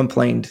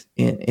complained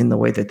in the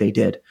way that they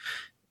did.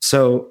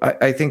 So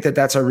I think that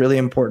that's a really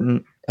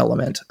important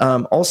element.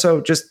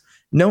 Also, just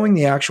knowing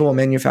the actual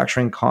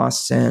manufacturing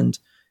costs, and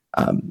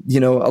a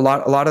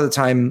lot of the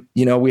time,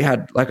 we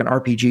had like an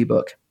RPG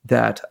book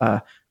that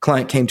a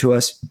client came to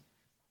us,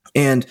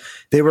 and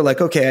they were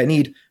like, okay, I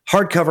need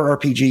hardcover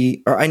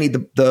RPG, or I need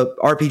the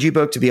RPG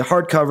book to be a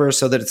hardcover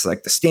so that it's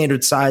like the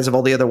standard size of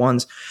all the other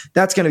ones.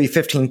 That's going to be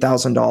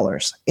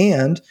 $15,000.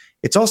 And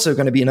it's also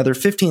going to be another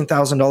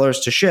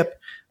 $15,000 to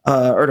ship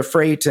or to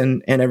freight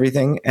and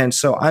everything. And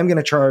so I'm going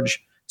to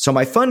charge, so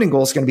my funding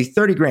goal is going to be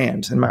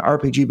 $30,000 and my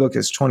RPG book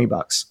is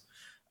 $20.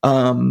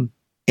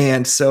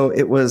 And so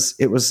it was,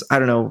 I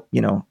don't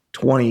know,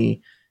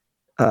 20,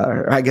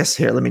 I guess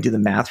here, let me do the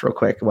math real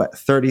quick.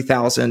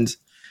 30,000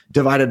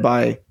 divided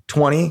by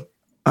 20,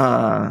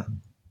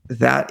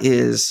 that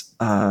is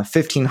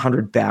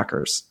 1,500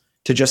 backers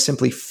to just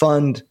simply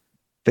fund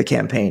the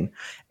campaign.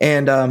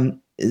 And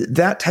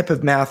that type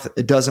of math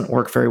doesn't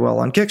work very well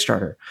on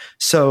Kickstarter.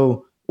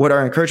 So what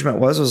our encouragement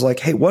was like,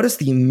 hey, what is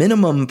the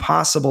minimum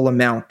possible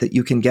amount that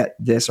you can get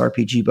this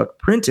RPG book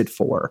printed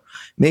for?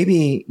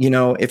 Maybe,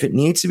 if it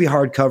needs to be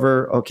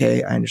hardcover,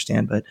 okay, I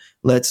understand, but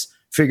let's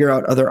figure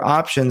out other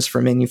options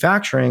for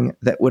manufacturing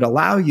that would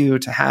allow you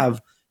to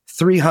have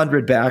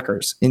 300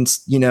 backers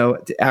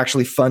to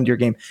actually fund your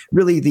game.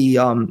 Really,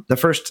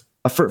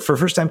 for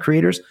first-time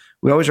creators,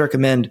 we always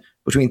recommend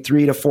between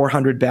 300 to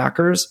 400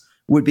 backers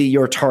would be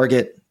your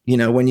target.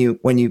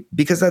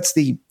 Because that's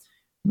the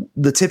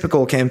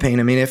typical campaign.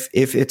 If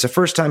it's a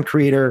first-time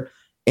creator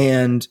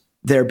and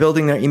they're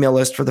building their email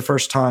list for the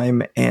first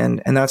time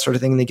and that sort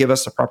of thing, and they give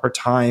us the proper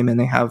time and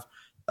they have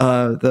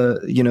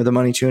the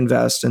money to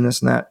invest and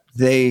this and that,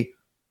 they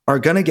are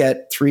going to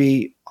get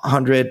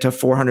 300 to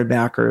 400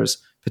 backers.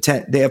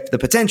 They have the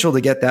potential to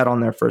get that on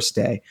their first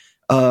day.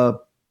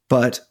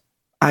 But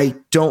I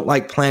don't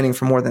like planning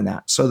for more than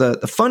that. So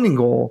the funding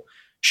goal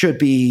should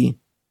be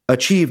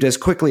achieved as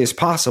quickly as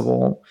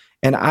possible.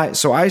 And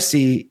I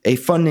see a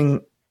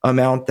funding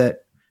amount that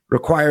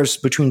requires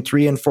between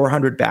 300 and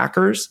 400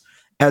 backers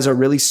as a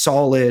really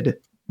solid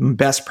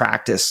best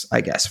practice,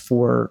 I guess,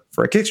 for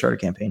a Kickstarter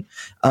campaign.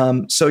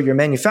 So your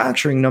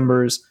manufacturing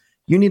numbers,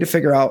 you need to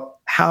figure out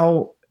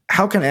how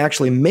can I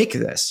actually make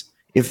this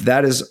if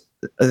that is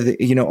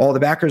all the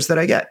backers that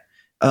I get.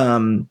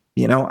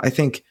 I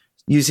think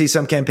you see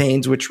some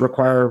campaigns which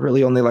require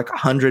really only like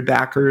 100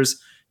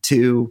 backers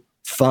to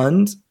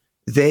fund.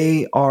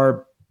 They're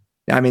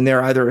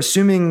either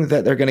assuming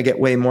that they're going to get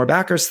way more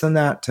backers than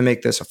that to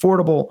make this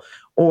affordable,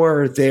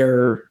 or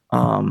they're,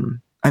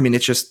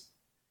 it's just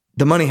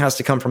the money has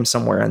to come from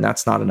somewhere, and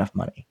that's not enough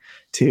money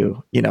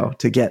to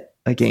get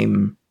a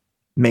game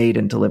made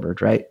and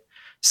delivered, right?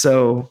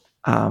 So,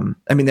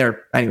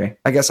 anyway,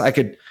 I guess I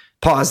could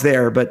pause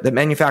there, but the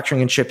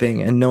manufacturing and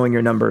shipping and knowing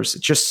your numbers,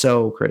 it's just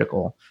so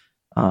critical.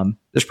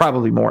 There's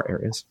probably more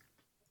areas.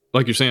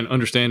 Like you're saying,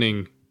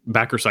 understanding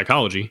backer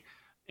psychology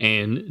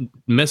and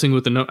messing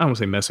with I don't want to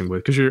say messing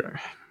with, because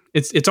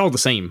it's all the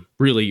same,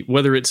 really,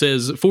 whether it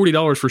says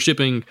 $40 for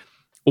shipping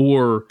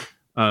or,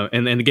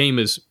 and the game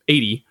is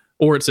 $80,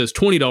 or it says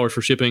 $20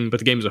 for shipping, but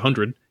the game is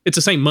 $100. It's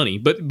the same money,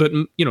 but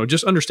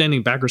just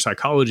understanding backer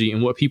psychology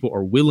and what people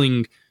are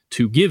willing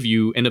to give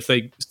you, and if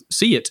they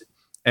see it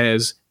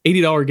as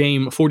 $80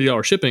 game,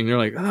 $40 shipping, they're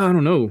like, I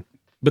don't know,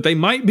 but they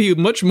might be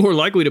much more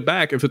likely to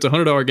back if it's a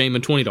 $100 game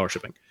and $20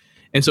 shipping.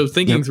 And so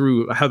thinking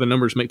through how the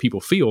numbers make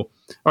people feel.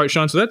 All right,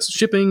 Sean, so that's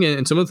shipping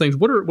and some other things.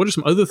 What are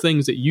some other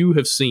things that you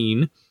have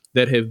seen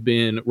that have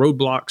been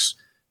roadblocks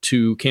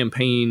to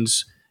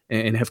campaigns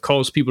and have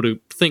caused people to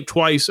think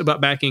twice about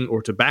backing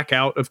or to back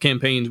out of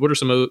campaigns? What are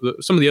some of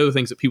the other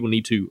things that people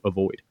need to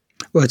avoid?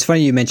 Well, it's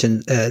funny you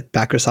mentioned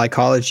backer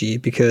psychology,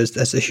 because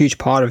that's a huge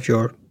part of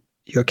your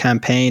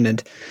campaign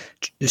and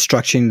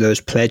structuring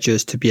those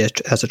pledges to be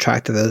as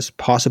attractive as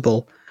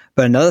possible.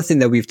 But another thing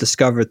that we've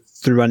discovered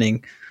through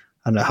running,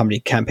 I don't know how many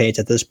campaigns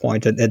at this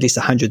point, at least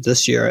 100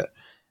 this year,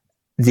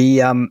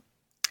 the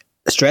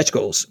stretch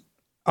goals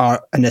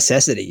are a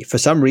necessity. For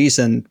some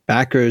reason,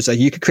 backers,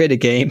 you could create a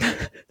game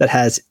that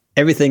has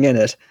everything in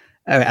it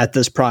at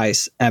this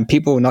price, and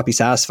people will not be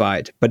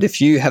satisfied. But if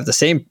you have the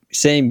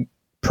same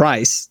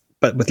price,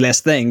 but with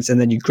less things, and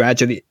then you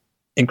gradually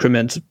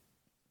increment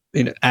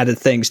added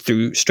things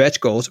through stretch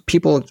goals,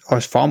 people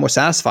are far more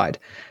satisfied.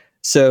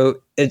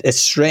 So it's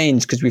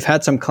strange, because we've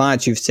had some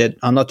clients who've said,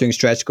 I'm not doing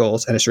stretch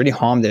goals, and it's really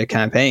harmed their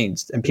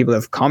campaigns. And people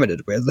have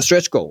commented, where are the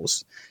stretch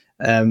goals?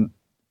 And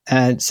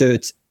so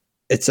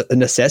it's a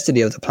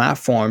necessity of the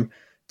platform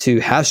to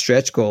have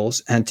stretch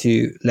goals and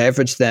to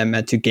leverage them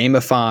and to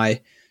gamify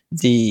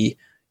the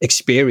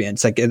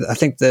experience. Like, I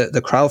think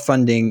the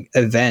crowdfunding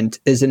event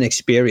is an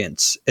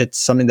experience. It's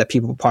something that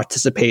people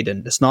participate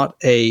in. It's not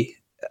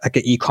like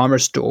an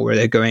e-commerce store where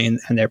they're going in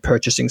and they're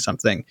purchasing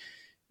something.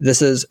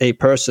 This is a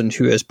person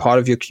who is part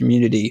of your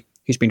community,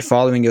 who's been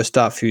following your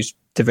stuff, who's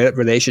developed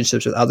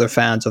relationships with other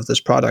fans of this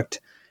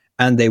product,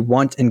 and they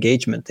want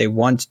engagement. They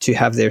want to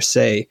have their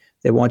say.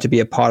 They want to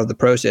be a part of the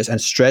process. And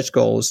stretch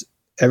goals,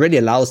 it really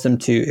allows them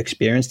to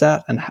experience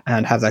that and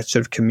have that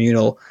sort of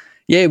communal,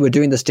 we're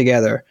doing this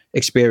together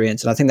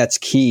experience. And I think that's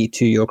key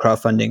to your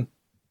crowdfunding.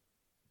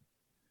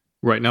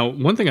 Right. Now,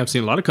 one thing I've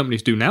seen a lot of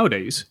companies do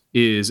nowadays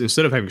is,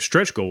 instead of having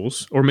stretch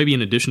goals, or maybe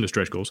in addition to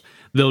stretch goals,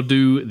 they'll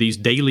do these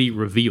daily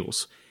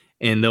reveals.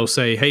 And they'll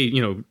say, hey,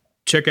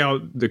 check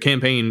out the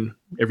campaign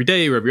every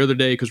day or every other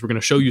day, because we're going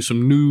to show you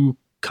some new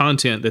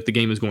content that the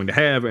game is going to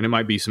have. And it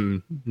might be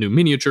some new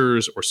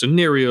miniatures or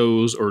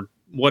scenarios or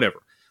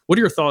whatever. What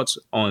are your thoughts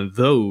on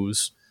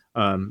those,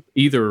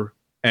 either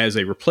as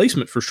a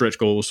replacement for stretch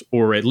goals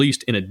or at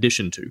least in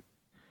addition to?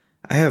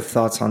 I have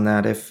thoughts on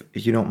that, if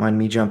you don't mind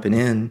me jumping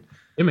in.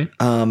 Yeah,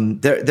 man.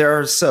 There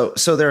are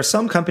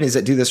some companies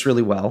that do this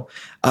really well.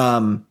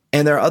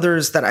 And there are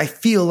others that I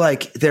feel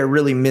like they're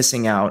really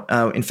missing out.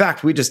 In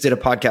fact, we just did a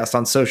podcast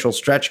on social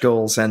stretch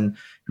goals and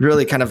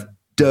really kind of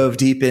dove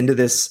deep into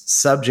this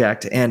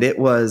subject. And it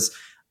was,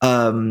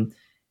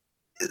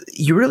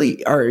 you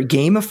really are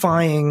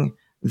gamifying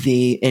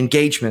the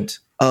engagement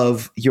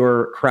of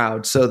your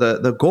crowd. So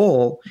the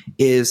goal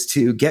is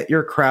to get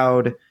your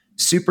crowd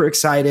super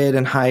excited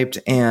and hyped,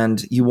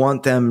 and you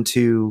want them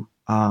to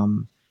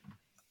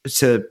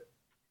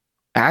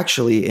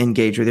actually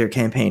engage with your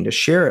campaign, to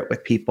share it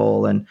with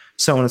people, and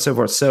so on and so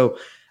forth. So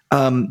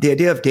the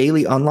idea of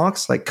daily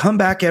unlocks, like come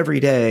back every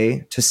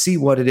day to see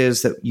what it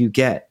is that you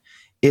get.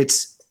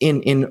 It's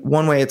in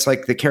one way, it's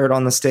like the carrot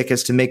on the stick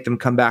is to make them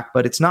come back,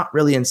 but it's not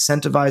really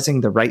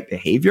incentivizing the right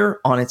behavior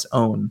on its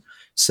own.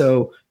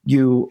 So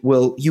you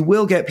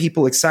will get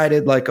people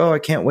excited, like, oh, I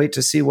can't wait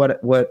to see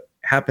what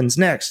happens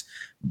next.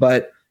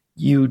 But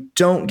you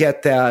don't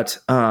get that,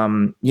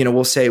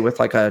 we'll say with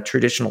like a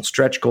traditional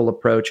stretch goal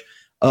approach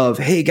of,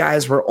 hey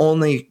guys, we're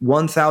only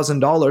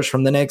 $1,000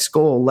 from the next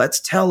goal. Let's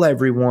tell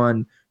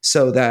everyone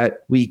so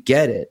that we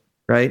get it,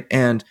 right?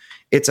 And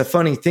it's a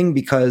funny thing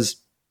because,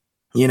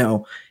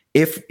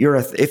 if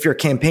your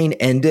campaign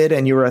ended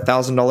and you were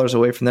 $1,000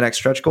 away from the next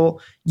stretch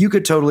goal, you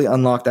could totally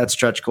unlock that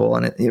stretch goal.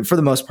 And for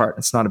the most part,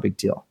 it's not a big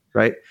deal,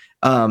 right?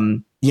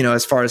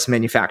 As far as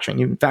manufacturing,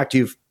 in fact,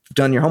 you've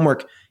done your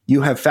homework.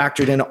 You have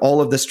factored in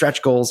all of the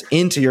stretch goals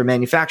into your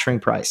manufacturing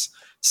price.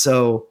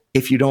 So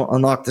if you don't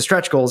unlock the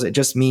stretch goals, it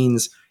just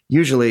means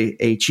usually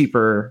a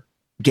cheaper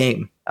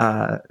game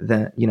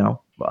than,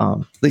 at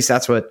least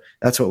that's what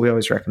we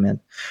always recommend.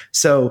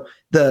 So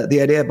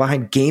the idea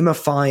behind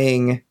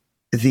gamifying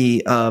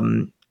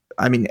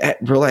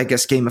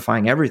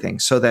gamifying everything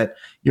so that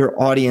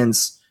your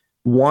audience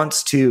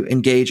wants to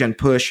engage and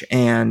push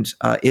and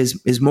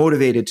is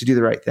motivated to do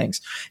the right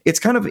things. It's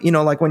kind of,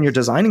 like when you're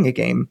designing a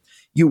game,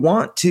 you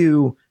want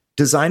to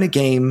design a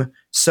game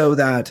so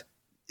that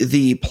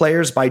the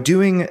players, by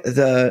doing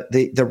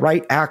the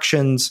right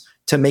actions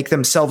to make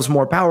themselves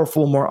more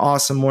powerful, more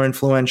awesome, more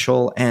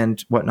influential,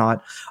 and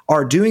whatnot,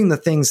 are doing the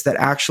things that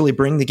actually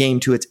bring the game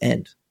to its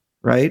end,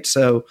 right?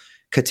 So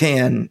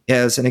Catan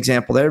as an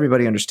example that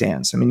everybody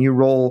understands. I mean, you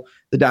roll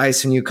the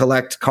dice and you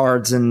collect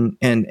cards and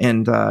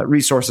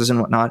resources and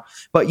whatnot,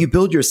 but you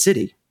build your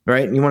city,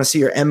 right? And you want to see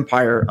your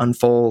empire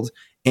unfold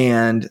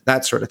and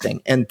that sort of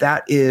thing. And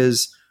that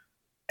is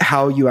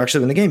how you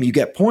actually win the game. You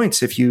get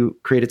points if you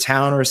create a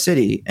town or a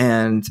city,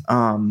 and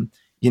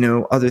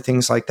other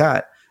things like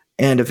that.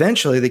 And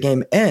eventually the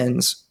game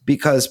ends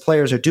because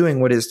players are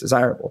doing what is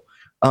desirable.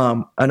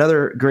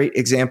 Another great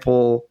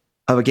example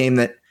of a game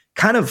that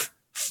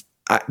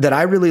that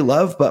I really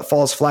love, but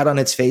falls flat on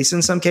its face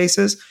in some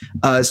cases,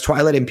 is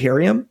Twilight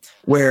Imperium,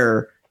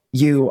 where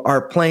you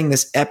are playing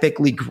this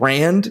epically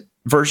grand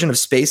version of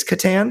Space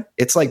Catan.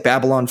 It's like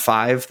Babylon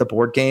 5, the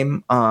board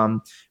game,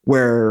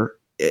 where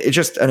it's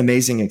just an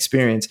amazing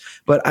experience.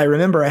 But I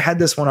remember I had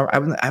this one,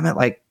 I'm at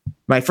like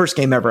my first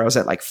game ever. I was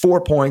at like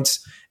 4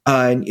 points.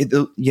 And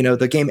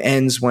the game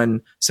ends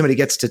when somebody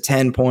gets to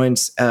 10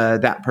 points.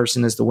 That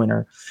person is the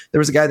winner. There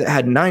was a guy that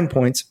had 9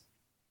 points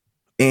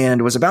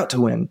and was about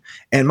to win.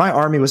 And my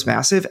army was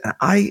massive. And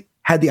I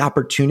had the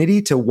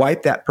opportunity to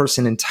wipe that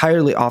person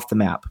entirely off the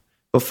map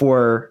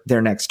before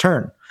their next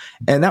turn.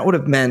 And that would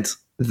have meant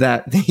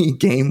that the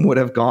game would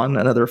have gone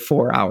another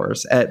 4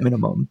 hours at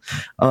minimum.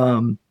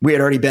 We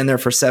had already been there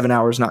for 7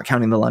 hours, not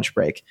counting the lunch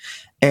break.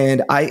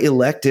 And I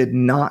elected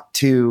not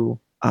to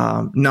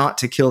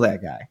kill that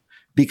guy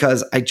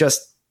because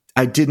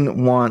I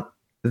didn't want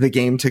the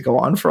game to go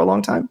on for a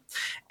long time.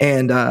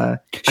 And I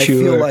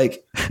feel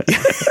like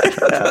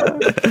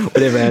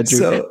whatever, Andrew.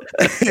 So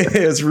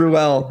it was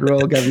Ruel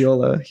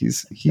Gaviola.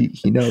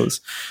 He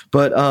knows.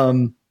 But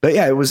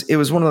yeah, it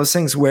was one of those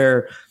things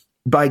where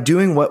by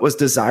doing what was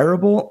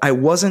desirable, I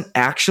wasn't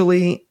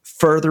actually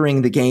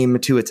furthering the game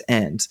to its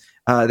end.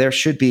 There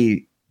should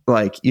be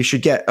you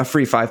should get a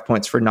free 5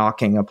 points for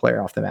knocking a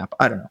player off the map.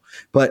 I don't know.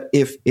 But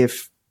if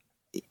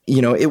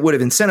it would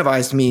have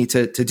incentivized me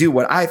to do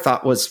what I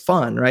thought was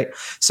fun, right?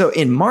 So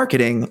in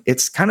marketing,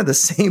 it's kind of the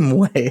same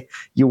way.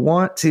 You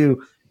want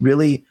to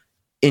really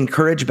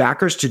encourage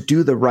backers to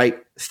do the right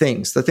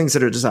things, the things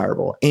that are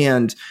desirable.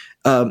 And,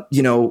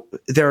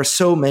 there are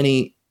so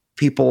many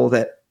people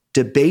that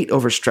debate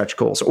over stretch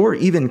goals or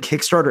even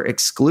Kickstarter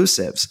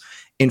exclusives.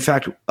 In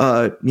fact,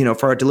 for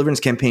our Deliverance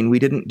campaign, we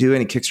didn't do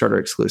any Kickstarter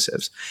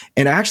exclusives.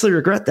 And I actually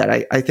regret that.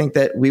 I think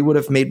that we would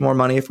have made more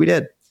money if we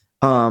did.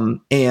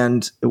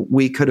 And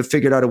we could have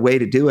figured out a way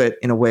to do it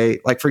in a way,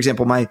 like, for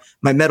example, my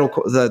metal,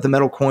 the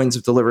metal coins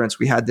of Deliverance,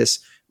 we had this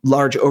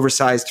large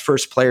oversized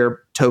first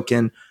player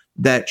token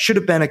that should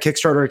have been a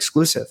Kickstarter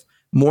exclusive.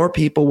 More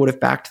people would have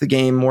backed the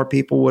game. More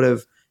people would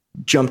have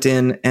jumped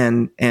in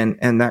and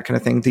that kind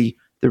of thing. The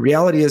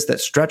reality is that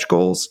stretch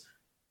goals,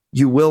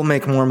 you will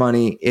make more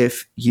money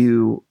if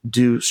you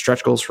do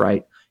stretch goals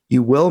right.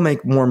 You will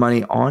make more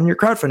money on your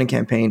crowdfunding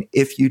campaign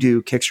if you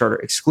do Kickstarter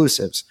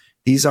exclusives.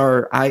 These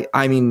are, I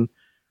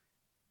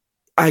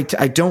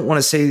don't want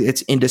to say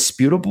it's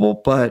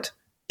indisputable, but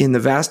in the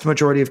vast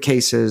majority of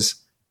cases,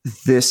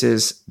 this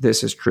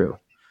is true.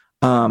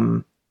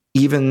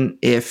 Even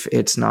if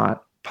it's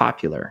not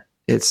popular,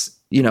 it's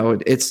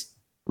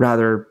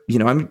rather, you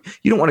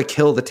don't want to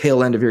kill the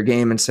tail end of your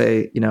game and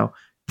say,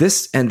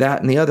 this and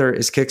that and the other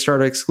is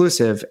Kickstarter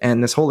exclusive,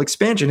 and this whole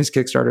expansion is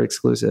Kickstarter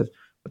exclusive.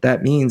 What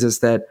that means is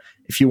that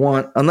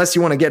unless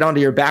you want to get onto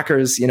your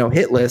backers,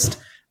 hit list,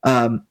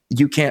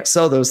 you can't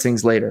sell those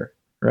things later,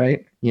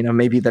 right?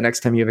 Maybe the next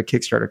time you have a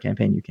Kickstarter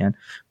campaign, you can.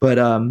 But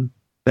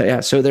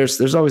yeah, so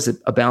there's always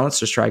a balance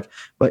to strike.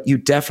 But you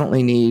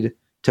definitely need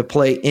to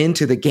play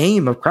into the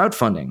game of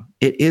crowdfunding.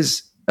 It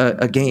is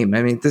a game.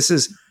 I mean, this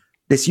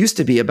used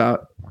to be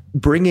about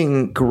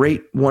bringing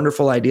great,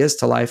 wonderful ideas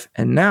to life,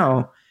 and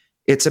now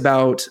it's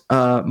about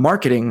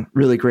marketing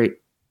really great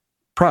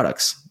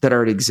products that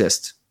already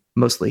exist,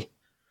 mostly.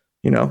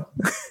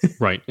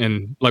 Right.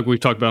 And like we've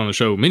talked about on the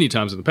show many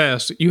times in the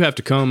past, you have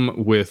to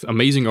come with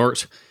amazing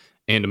art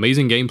and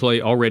amazing gameplay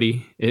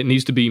already. It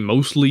needs to be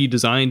mostly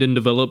designed and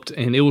developed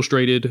and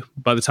illustrated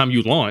by the time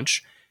you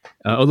launch.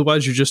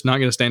 Otherwise, you're just not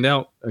going to stand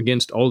out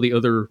against all the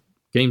other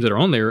games that are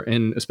on there.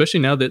 And especially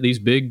now that these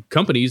big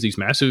companies, these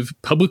massive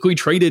publicly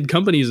traded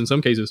companies in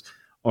some cases,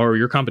 are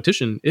your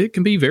competition, it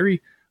can be very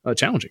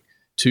challenging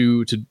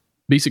to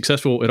be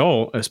successful at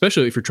all,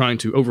 especially if you're trying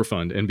to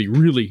overfund and be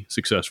really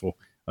successful.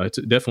 It's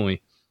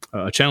definitely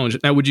a challenge.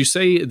 Now, would you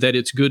say that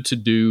it's good to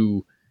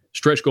do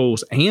stretch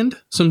goals and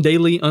some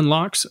daily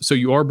unlocks? So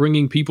you are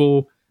bringing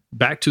people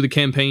back to the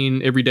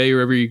campaign every day or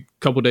every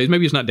couple of days.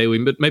 Maybe it's not daily,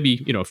 but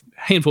maybe, a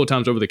handful of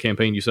times over the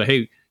campaign, you say,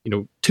 hey,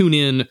 tune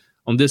in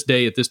on this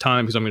day at this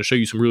time because I'm going to show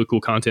you some really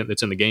cool content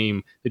that's in the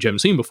game that you haven't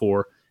seen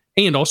before.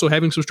 And also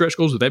having some stretch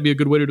goals. Would that be a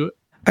good way to do it?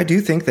 I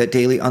do think that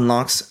daily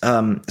unlocks.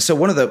 So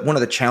one of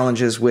the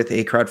challenges with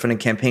a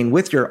crowdfunding campaign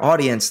with your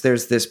audience,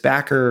 there's this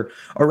backer,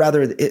 or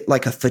rather,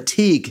 like a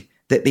fatigue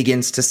that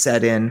begins to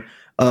set in.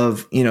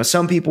 Of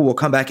some people will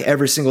come back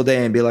every single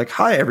day and be like,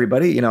 "Hi,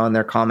 everybody," and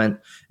their comment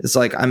is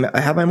like, "I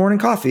have my morning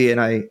coffee,"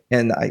 and I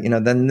then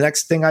the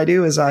next thing I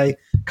do is I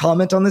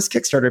comment on this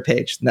Kickstarter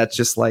page, and that's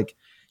just like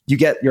you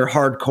get your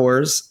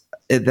hardcores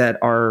that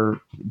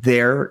are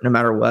there no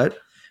matter what.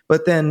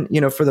 But then,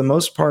 for the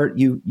most part,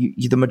 you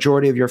the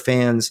majority of your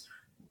fans,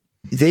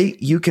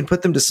 you can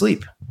put them to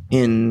sleep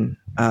in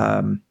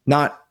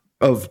not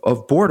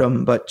of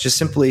boredom, but just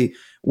simply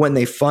when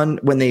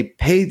they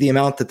pay the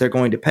amount that they're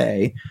going to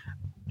pay,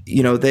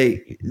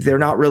 they're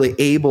not really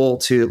able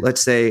to,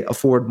 let's say,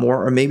 afford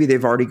more, or maybe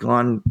they've already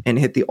gone and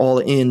hit the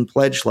all-in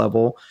pledge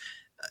level.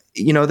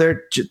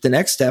 the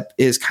next step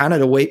is kind of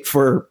to wait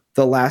for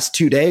the last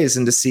 2 days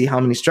and to see how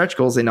many stretch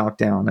goals they knock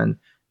down, and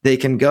they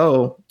can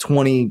go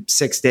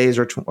 26 days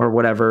or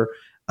whatever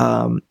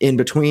in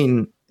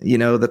between,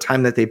 the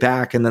time that they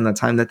back and then the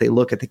time that they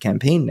look at the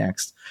campaign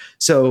next.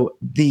 So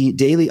the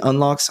daily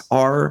unlocks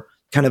are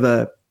kind of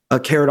a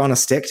carrot on a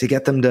stick to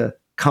get them to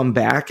come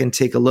back and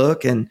take a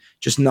look and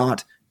just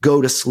not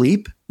go to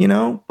sleep,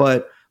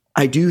 but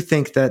I do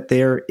think that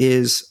there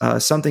is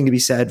something to be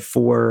said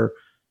for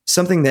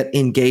something that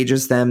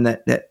engages them,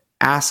 that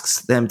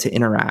asks them to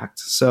interact.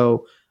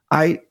 So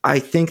I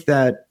think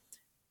that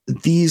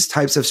these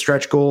types of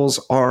stretch goals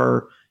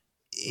are,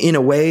 in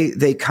a way,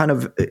 they kind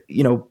of,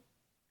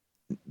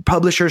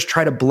 publishers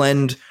try to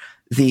blend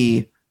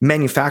the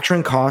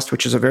manufacturing cost,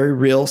 which is a very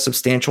real,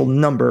 substantial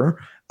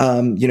number.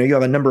 You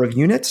have a number of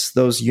units.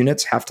 Those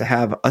units have to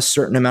have a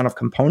certain amount of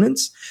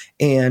components.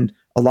 And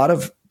a lot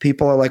of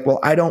people are like, well,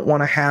 I don't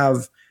want to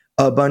have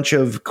a bunch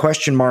of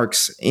question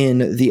marks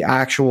in the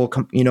actual,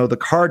 the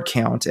card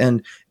count.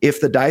 And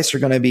if the dice are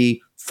going to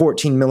be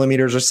 14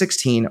 millimeters or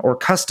 16 or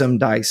custom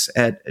dice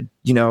at,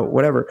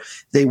 whatever,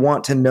 they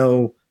want to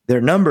know their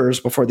numbers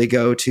before they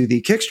go to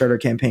the Kickstarter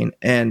campaign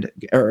and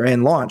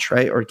launch,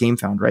 right? Or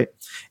GameFound, right?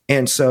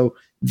 And so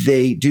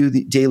they do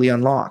the daily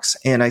unlocks.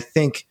 And I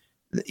think,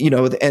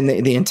 and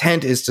the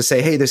intent is to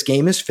say, hey, this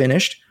game is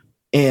finished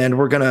and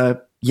we're going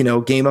to,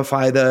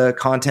 gamify the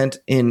content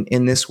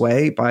in this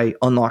way by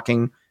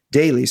unlocking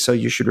daily. So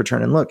you should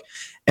return and look.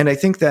 And I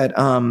think that,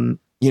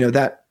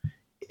 that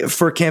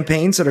for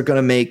campaigns that are going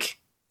to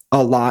make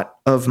a lot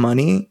of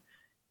money,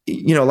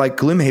 like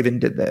Gloomhaven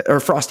did that, or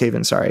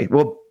Frosthaven, sorry.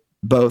 Well,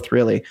 both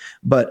really.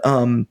 But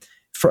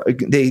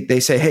they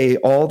say, hey,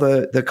 all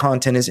the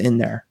content is in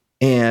there.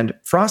 And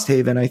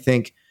Frosthaven, I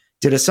think,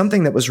 did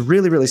something that was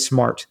really, really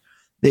smart.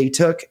 They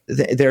took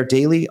their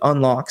daily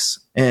unlocks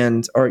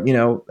or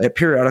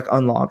periodic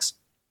unlocks,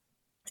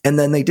 and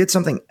then they did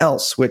something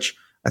else, which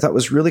I thought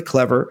was really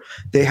clever.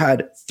 They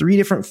had 3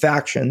 different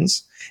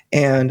factions,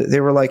 and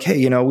they were like,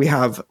 hey, we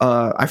have,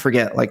 I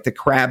forget, like the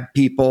crab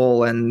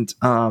people and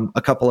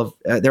a couple of,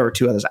 there were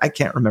 2 others. I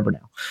can't remember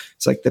now.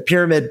 It's like the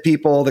pyramid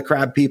people, the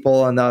crab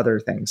people, and the other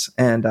things.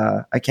 And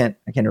I can't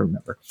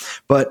remember.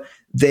 But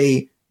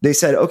they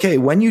said, okay,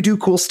 when you do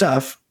cool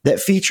stuff that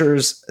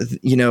features,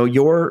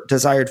 your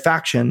desired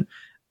faction,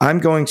 I'm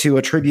going to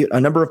attribute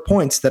a number of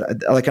points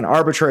that, like an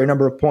arbitrary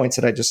number of points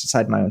that I just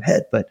decide in my own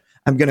head, but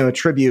I'm going to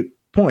attribute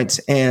points.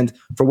 And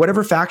for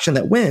whatever faction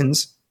that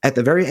wins, at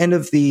the very end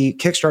of the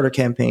Kickstarter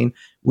campaign,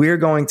 we're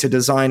going to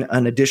design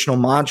an additional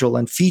module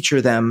and feature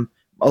them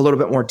a little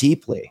bit more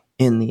deeply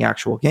in the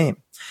actual game.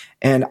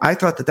 And I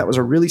thought that was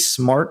a really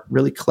smart,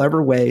 really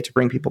clever way to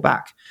bring people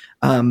back.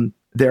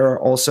 There are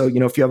also,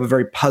 if you have a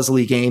very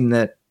puzzly game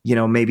that,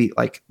 maybe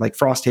like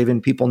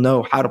Frosthaven, people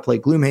know how to play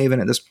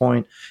Gloomhaven at this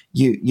point.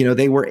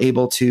 They were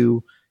able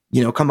to,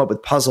 come up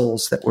with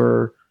puzzles that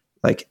were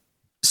like,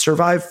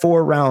 survive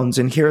 4 rounds,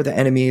 and here are the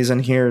enemies,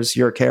 and here's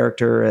your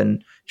character,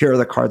 and here are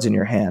the cards in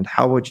your hand.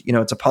 How would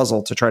it's a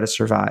puzzle to try to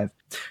survive.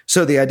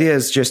 So the idea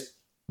is just,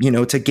 to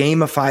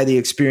gamify the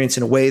experience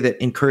in a way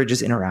that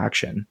encourages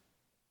interaction.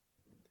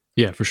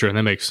 Yeah, for sure. And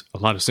that makes a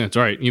lot of sense.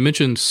 All right. You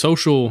mentioned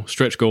social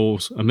stretch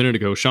goals a minute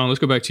ago. Sean, let's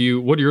go back to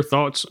you. What are your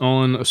thoughts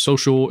on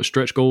social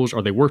stretch goals?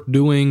 Are they worth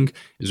doing?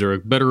 Is there a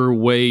better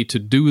way to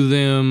do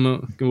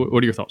them?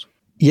 What are your thoughts?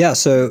 Yeah.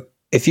 So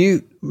if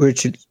you were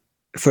to,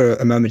 for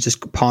a moment,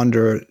 just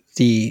ponder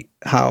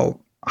how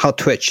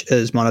Twitch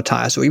is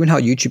monetized, or even how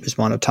YouTube is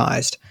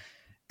monetized,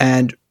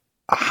 and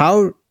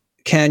how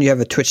can you have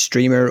a Twitch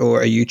streamer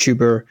or a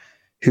YouTuber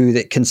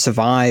that can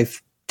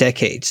survive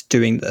decades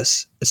doing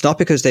this? It's not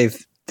because they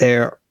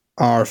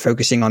are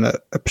focusing on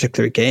a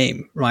particular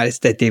game, right? It's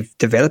that they've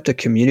developed a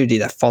community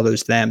that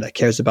follows them, that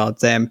cares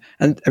about them,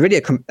 and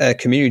really a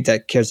community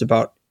that cares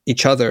about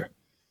each other.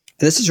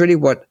 And this is really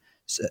what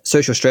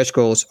social stretch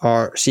goals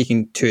are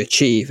seeking to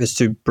achieve, is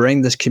to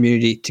bring this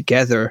community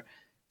together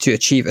to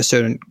achieve a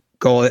certain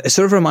goal. It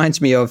sort of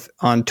reminds me of,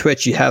 on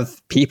Twitch, you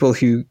have people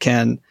who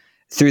can,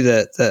 through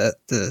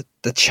the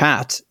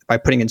chat, by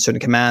putting in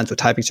certain commands or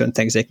typing certain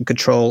things, they can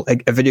control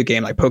a video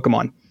game like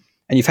Pokemon.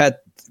 And you've had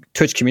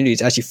Twitch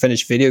communities actually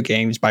finish video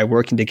games by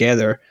working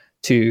together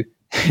to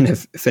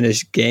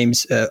finish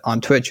games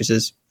on Twitch, which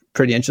is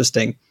pretty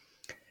interesting.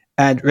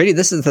 And really,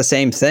 this is the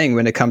same thing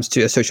when it comes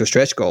to a social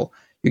stretch goal.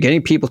 You're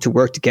getting people to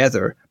work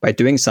together by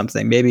doing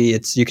something. Maybe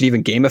you could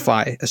even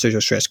gamify a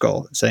social stretch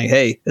goal, saying,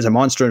 hey, there's a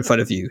monster in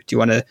front of you. Do you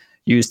want to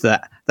use the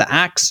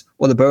axe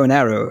or the bow and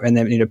arrow? And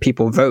then,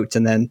 people vote.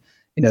 And then,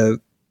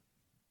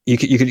 you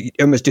could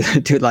almost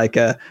do like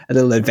a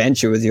little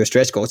adventure with your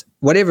stretch goals.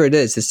 Whatever it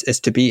is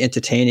to be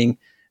entertaining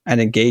and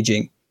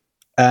engaging.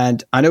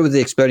 And I know with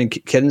the Exploding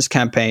Kittens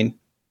campaign,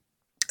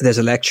 there's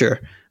a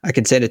lecture. I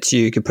can send it to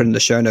you. You can put it in the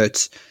show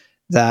notes,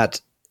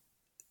 that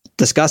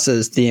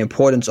discusses the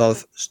importance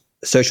of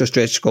social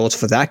stretch goals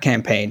for that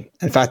campaign.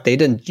 In fact, they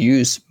didn't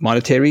use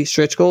monetary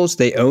stretch goals.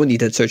 They only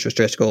did social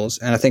stretch goals.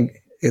 And I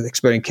think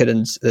Exploding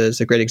Kittens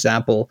is a great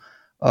example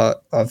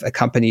of a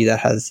company that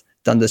has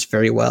done this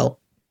very well.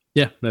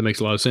 Yeah, that makes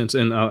a lot of sense.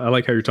 And I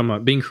like how you're talking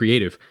about being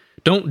creative.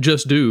 Don't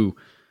just do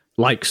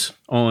likes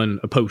on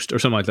a post or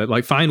something like that.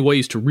 Like, find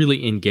ways to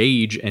really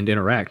engage and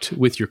interact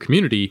with your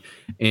community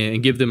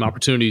and give them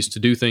opportunities to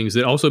do things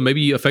that also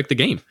maybe affect the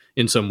game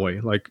in some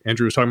way. Like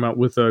Andrew was talking about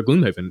with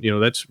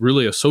Gloomhaven, that's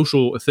really a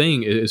social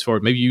thing as far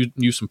as maybe you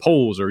use some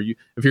polls, or if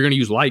you're going to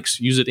use likes,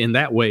 use it in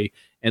that way,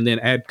 and then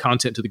add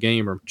content to the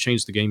game or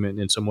change the game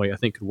in some way. I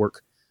think could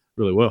work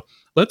really well.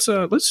 Let's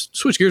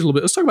switch gears a little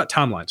bit. Let's talk about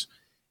timelines.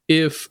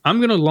 If I'm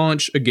going to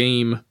launch a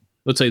game,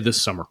 let's say this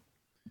summer,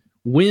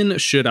 when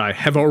should I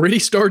have already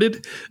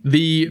started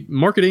the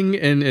marketing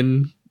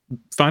and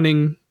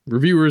finding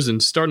reviewers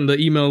and starting the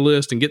email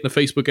list and getting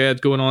the Facebook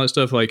ads going, all that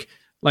stuff? Like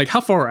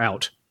how far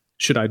out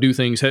should I do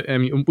things? I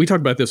mean, we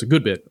talked about this a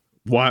good bit.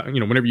 Why,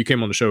 whenever you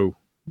came on the show,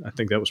 I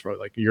think that was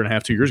probably like a year and a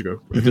half, 2 years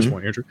ago at this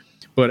point, Andrew.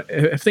 But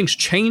have things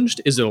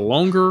changed? Is it a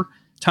longer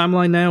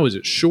timeline now? Is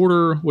it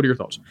shorter? What are your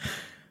thoughts?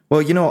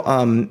 Well,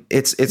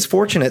 it's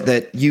fortunate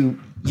that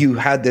you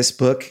had this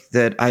book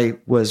that I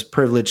was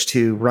privileged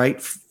to write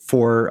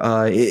for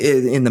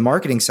in the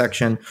marketing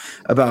section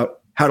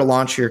about how to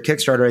launch your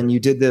Kickstarter, and you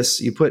did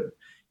this. You put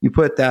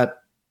that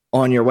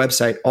on your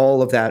website.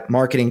 All of that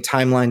marketing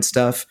timeline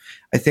stuff,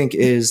 I think,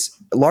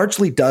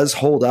 largely does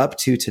hold up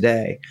to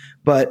today.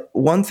 But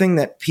one thing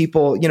that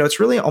people, it's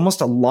really almost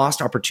a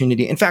lost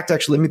opportunity. In fact,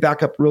 actually, let me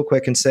back up real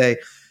quick and say,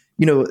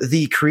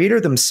 the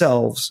creator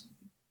themselves.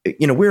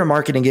 We're a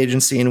marketing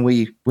agency and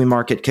we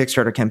market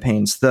Kickstarter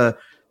campaigns. The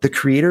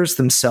creators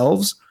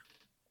themselves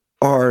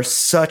are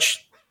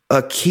such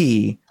a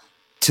key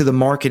to the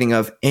marketing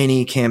of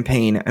any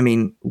campaign. I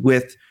mean,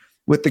 with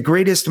the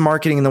greatest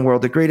marketing in the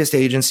world, the greatest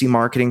agency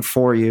marketing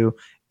for you,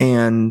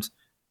 and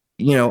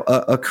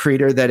a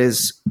creator that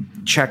is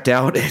checked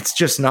out, it's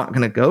just not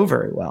going to go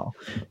very well.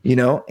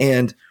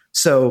 And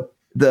so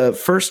the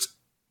first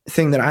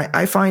thing that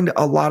I find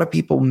a lot of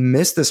people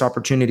miss this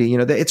opportunity.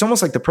 It's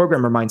almost like the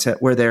programmer mindset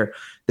where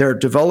they're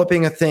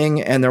developing a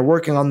thing and they're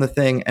working on the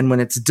thing, and when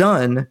it's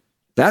done,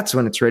 that's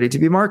when it's ready to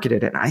be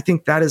marketed. And I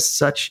think that is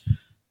such,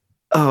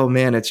 oh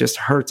man, it just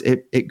hurts.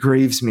 It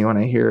grieves me when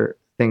I hear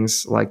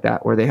things like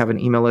that, where they have an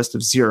email list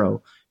of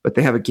 0, but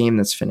they have a game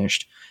that's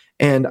finished.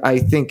 And I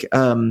think,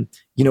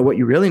 what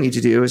you really need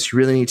to do is you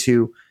really need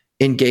to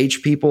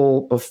engage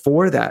people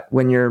before that.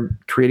 When you're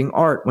creating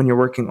art, when you're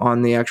working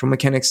on the actual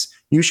mechanics,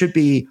 you should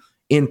be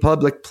in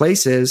public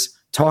places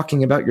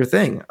talking about your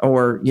thing,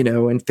 or,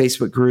 in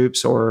Facebook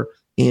groups, or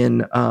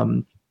in,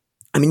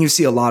 you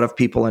see a lot of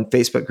people in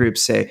Facebook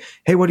groups say,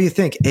 hey, what do you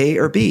think? A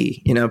or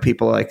B?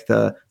 People like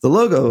the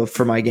logo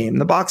for my game,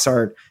 the box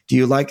art. Do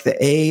you like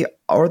the A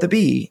or the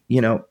B,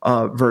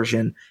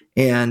 version?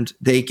 And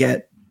they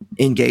get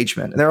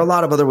engagement. And there are a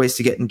lot of other ways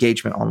to get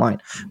engagement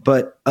online,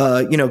 but,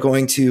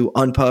 going to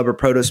Unpub or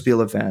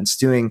Protospiel events,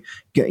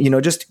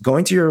 just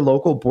going to your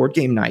local board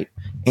game night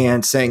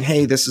and saying,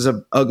 hey, this is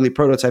an ugly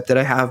prototype that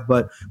I have,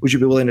 but would you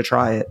be willing to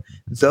try it?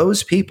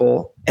 Those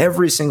people,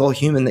 every single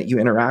human that you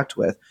interact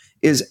with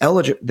is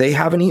eligible. They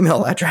have an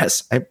email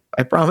address.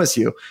 I promise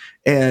you.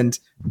 And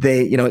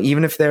they,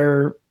 even if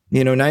they're,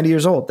 90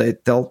 years old,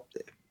 they'll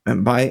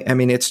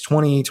it's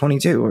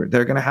 2022, or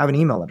they're going to have an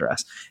email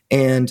address,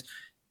 and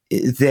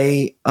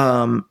they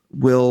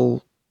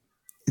will.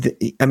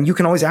 You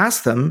can always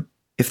ask them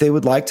if they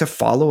would like to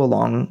follow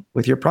along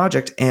with your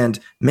project, and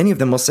many of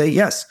them will say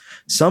yes.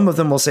 Some of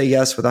them will say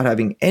yes without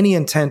having any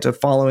intent of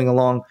following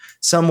along.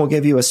 Some will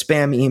give you a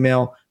spam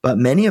email, but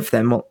many of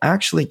them will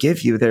actually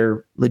give you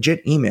their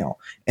legit email.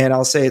 And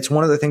I'll say it's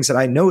one of the things that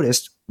I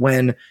noticed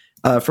when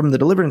from the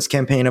Deliverance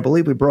campaign. I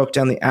believe we broke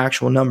down the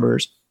actual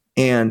numbers,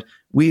 and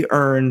we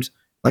earned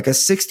like a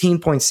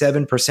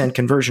 16.7%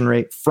 conversion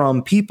rate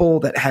from people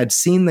that had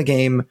seen the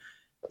game,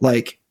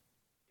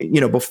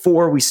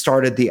 before we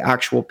started the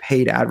actual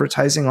paid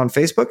advertising on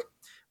Facebook.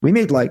 We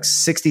made like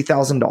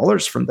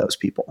 $60,000 from those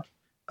people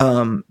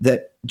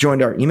that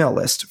joined our email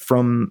list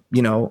from,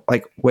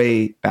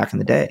 way back in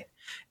the day.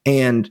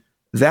 And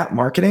that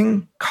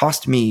marketing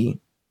cost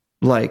me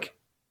like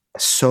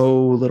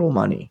so little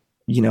money.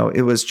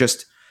 It was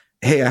just,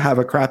 hey, I have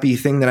a crappy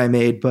thing that I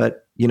made,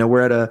 but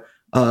we're at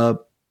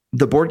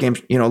the board game,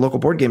 local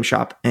board game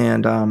shop.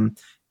 And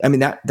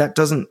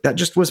that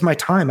just was my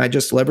time. I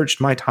just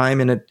leveraged my time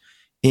in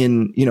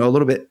a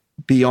little bit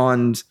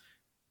beyond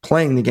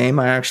playing the game.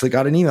 I actually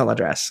got an email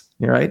address,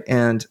 right?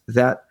 And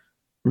that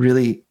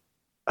really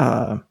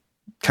I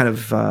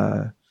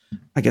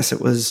guess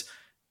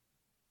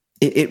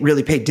it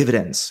really paid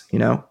dividends,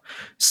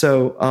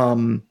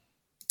 So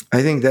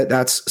I think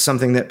that's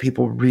something that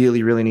people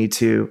really, really need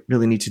to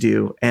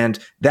do. And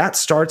that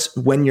starts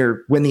when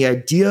the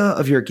idea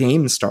of your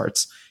game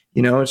starts,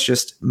 it's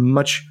just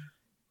much,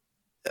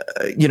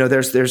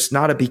 there's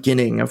not a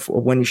beginning of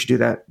when you should do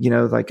that.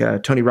 Like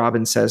Tony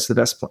Robbins says, the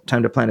best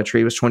time to plant a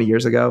tree was 20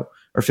 years ago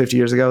or 50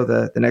 years ago.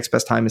 The next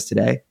best time is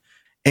today.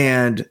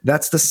 And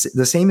that's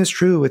the same is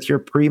true with your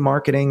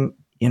pre-marketing,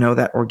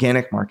 that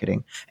organic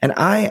marketing. And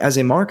I, as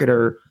a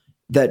marketer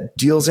that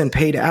deals in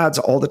paid ads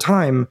all the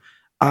time,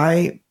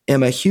 I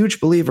am a huge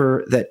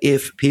believer that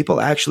if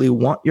people actually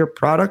want your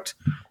product,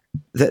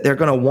 that they're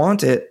going to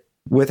want it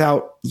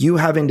without you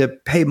having to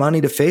pay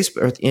money to Facebook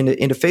or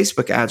into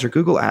Facebook ads or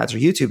Google ads or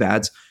YouTube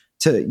ads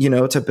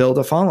to build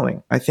a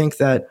following. I think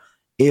that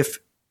if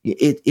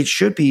it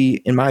should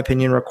be, in my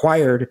opinion,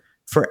 required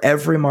for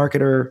every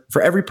marketer,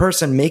 for every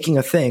person making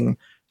a thing,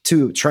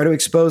 to try to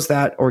expose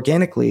that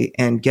organically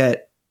and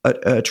get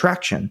a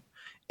traction.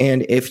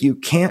 And if you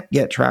can't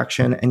get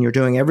traction and you're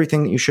doing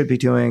everything that you should be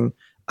doing,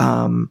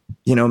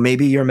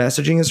 maybe your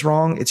messaging is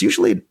wrong. It's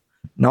usually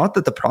not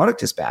that the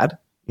product is bad.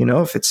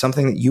 If it's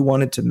something that you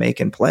wanted to make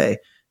and play,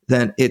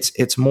 then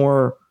it's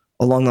more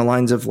along the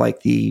lines of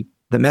like the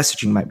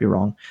messaging might be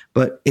wrong.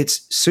 But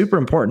it's super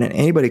important, and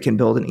anybody can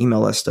build an email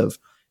list of,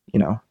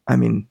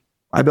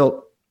 I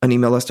built an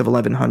email list of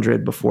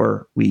 1,100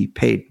 before we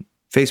paid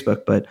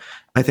Facebook, but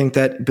I think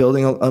that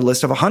building a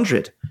list of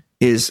 100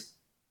 is,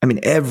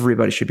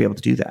 everybody should be able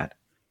to do that.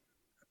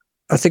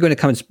 I think when it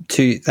comes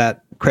to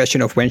that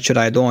question of when should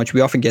I launch,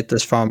 we often get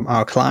this from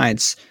our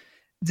clients.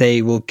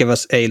 They will give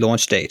us a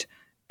launch date,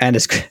 and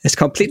it's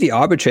completely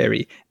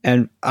arbitrary.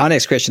 And our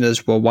next question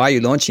is, well, why are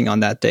you launching on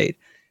that date?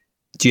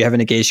 Do you have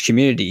an engaged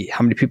community?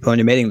 How many people are on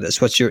your mailing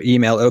list? What's your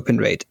email open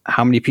rate?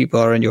 How many people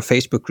are in your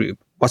Facebook group?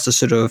 What's the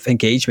sort of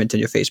engagement in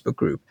your Facebook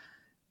group?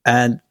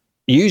 And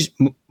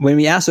when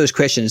we ask those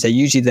questions, they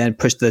usually then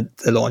push the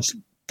launch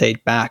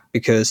date back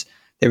because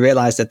they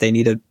realize that they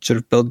need to sort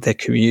of build their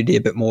community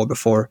a bit more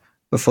before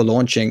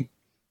launching.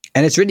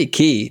 And it's really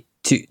key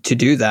to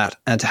do that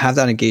and to have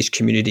that engaged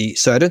community.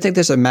 So I don't think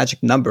there's a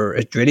magic number.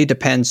 It really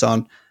depends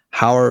on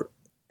how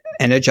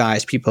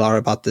energized people are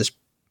about this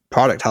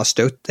product, how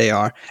stoked they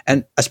are.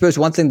 And I suppose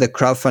one thing the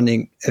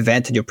crowdfunding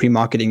event and your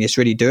pre-marketing is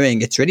really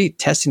doing, it's really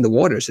testing the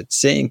waters. It's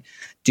saying,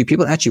 do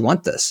people actually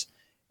want this?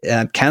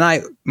 Can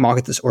I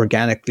market this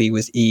organically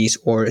with ease,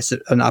 or is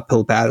it an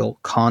uphill battle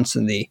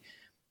constantly?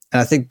 And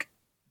I think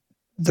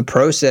the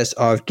process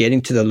of getting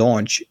to the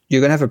launch,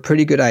 you're going to have a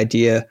pretty good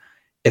idea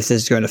if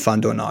this is going to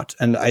fund or not.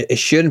 And it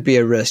shouldn't be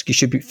a risk. You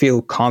should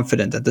feel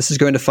confident that this is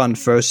going to fund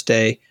first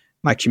day.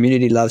 My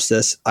community loves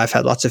this. I've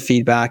had lots of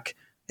feedback.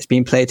 It's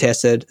been play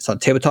tested. It's on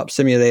Tabletop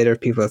Simulator.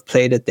 People have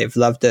played it. They've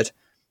loved it.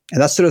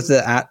 And that's sort of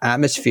the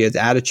atmosphere,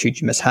 the attitude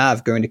you must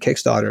have going to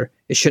Kickstarter.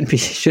 It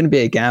shouldn't be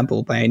a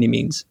gamble by any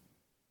means.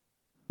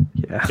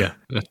 Yeah,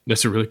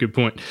 that's a really good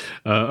point.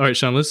 All right,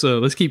 Sean,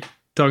 let's keep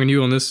talking to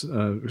you on this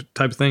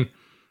type of thing.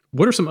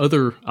 What are some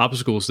other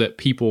obstacles that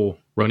people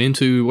run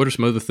into? What are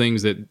some other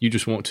things that you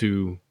just want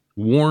to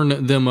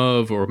warn them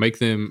of, or make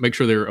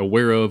sure they're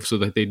aware of, so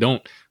that they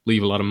don't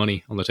leave a lot of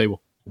money on the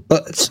table?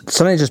 Well,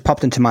 something just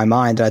popped into my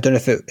mind. I don't know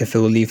if it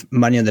will leave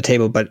money on the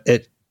table, but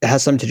it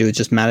has something to do with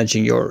just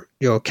managing your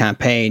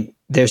campaign.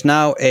 There's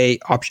now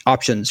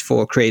options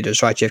for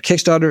creators, right? You have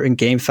Kickstarter and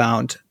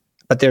GameFound,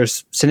 but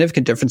there's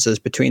significant differences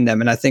between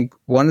them. And I think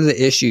one of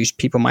the issues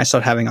people might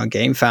start having on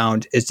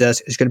GameFound is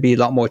that it's going to be a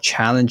lot more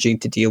challenging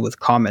to deal with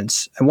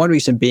comments. And one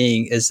reason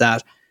being is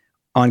that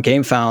on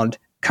GameFound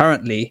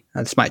currently,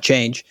 and this might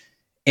change,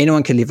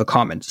 anyone can leave a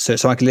comment. So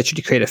someone can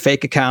literally create a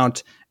fake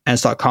account and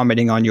start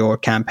commenting on your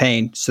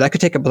campaign. So that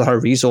could take up a lot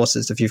of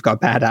resources if you've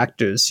got bad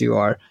actors who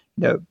are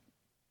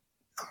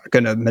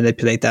going to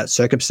manipulate that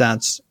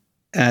circumstance.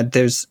 And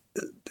there's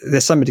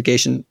some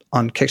mitigation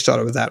on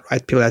Kickstarter with that,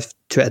 right? People have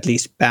to at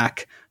least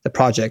back the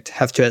project,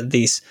 have to at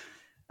least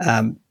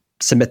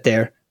submit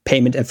their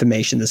payment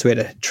information. This way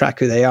to track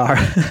who they are.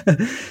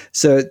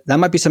 So that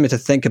might be something to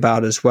think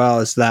about as well,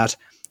 as that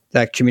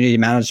community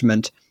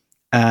management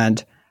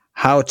and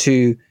how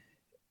to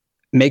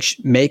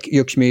make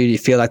your community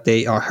feel like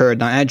they are heard.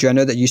 Now, Andrew, I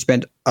know that you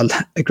spent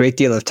a great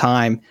deal of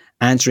time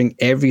answering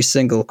every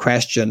single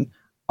question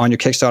on your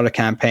Kickstarter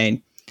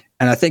campaign.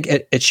 And I think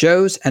it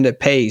shows and it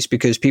pays,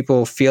 because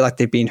people feel like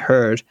they've been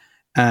heard,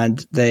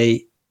 and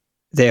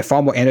they're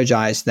far more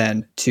energized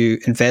then to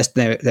invest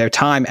their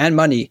time and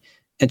money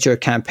into your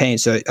campaign.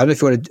 So I don't know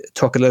if you want to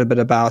talk a little bit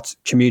about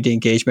community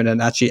engagement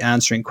and actually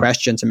answering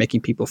questions and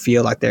making people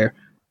feel like they're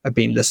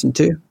being listened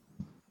to.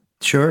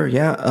 Sure.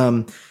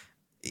 Yeah.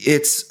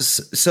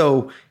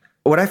 So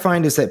what I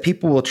find is that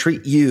people will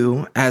treat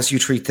you as you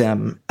treat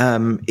them.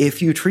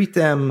 If you treat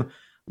them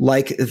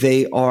like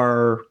they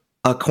are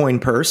a coin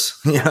purse,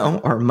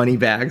 or money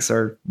bags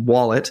or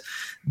wallet,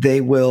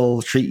 they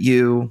will treat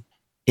you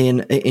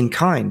in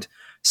kind.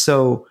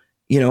 So,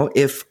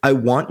 if I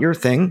want your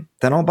thing,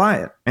 then I'll buy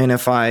it. And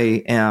if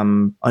I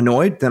am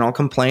annoyed, then I'll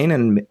complain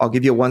and I'll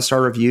give you a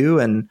 1-star review,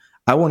 and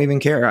I won't even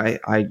care.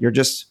 You're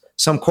just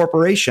some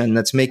corporation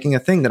that's making a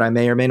thing that I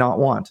may or may not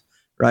want.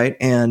 Right.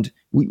 And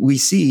we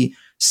see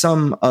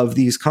some of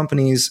these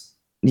companies,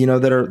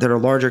 that are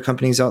larger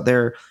companies out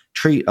there,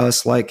 treat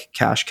us like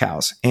cash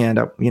cows, and,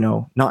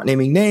 not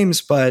naming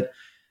names, but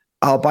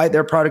I'll buy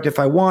their product if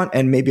I want,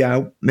 and maybe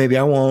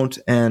I won't.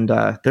 And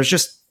there's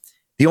just,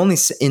 the only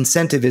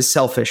incentive is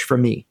selfish for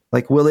me.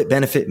 Like, will it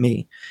benefit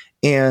me?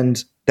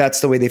 And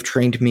that's the way they've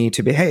trained me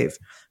to behave.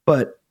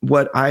 But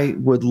what I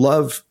would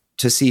love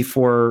to see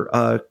for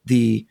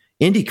the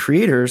indie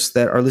creators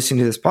that are listening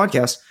to this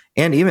podcast,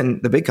 and even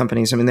the big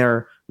companies, there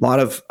are a lot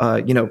of,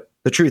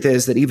 the truth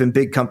is that even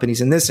big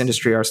companies in this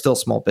industry are still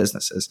small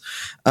businesses.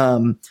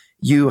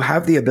 you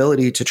have the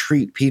ability to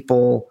treat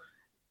people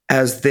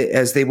as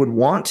they would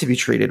want to be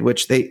treated,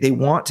 which they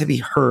want to be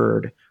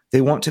heard. They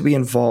want to be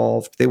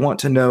involved. They want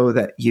to know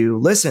that you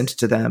listened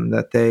to them,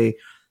 that they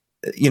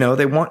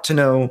want to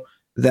know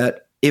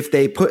that if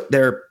they put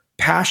their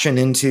passion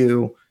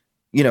into,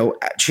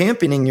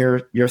 championing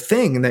your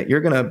thing, that you're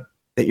going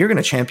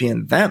to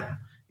champion them,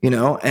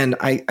 and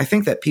I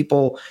think that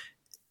people,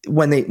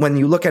 when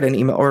you look at an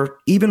email, or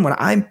even when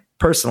I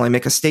personally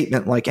make a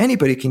statement like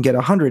anybody can get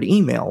 100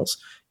 emails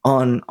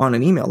on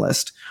an email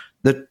list,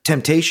 the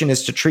temptation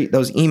is to treat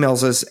those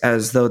emails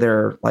as though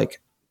they're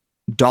like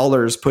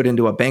dollars put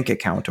into a bank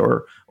account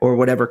or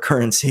whatever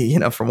currency,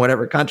 from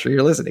whatever country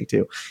you're listening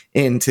to,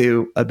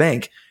 into a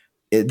bank.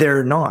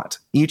 They're not.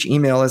 Each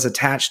email is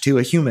attached to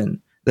a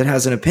human that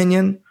has an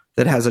opinion,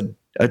 that has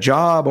a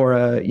job,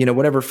 or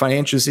whatever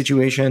financial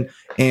situation,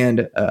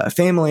 and a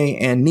family,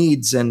 and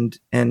needs and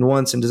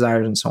wants and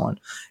desires and so on.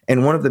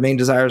 And one of the main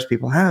desires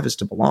people have is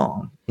to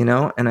belong,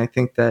 and I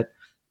think that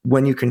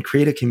when you can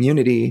create a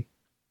community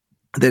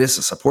that is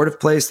a supportive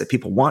place, that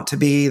people want to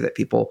be, that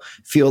people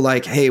feel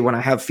like, hey, when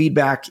I have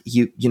feedback,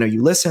 you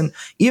listen,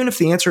 even if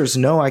the answer is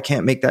no, I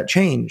can't make that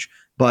change,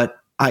 but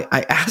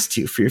I asked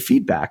you for your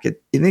feedback. It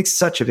makes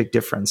such a big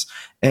difference.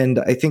 And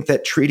I think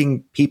that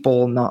treating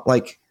people not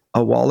like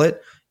a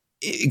wallet,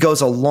 it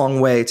goes a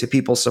long way to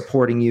people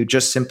supporting you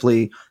just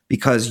simply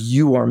because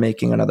you are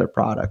making another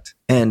product.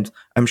 And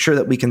I'm sure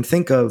that we can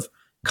think of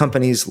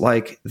companies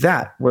like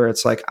that, where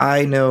it's like,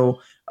 I know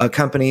a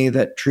company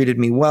that treated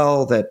me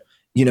well, that,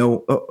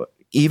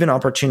 even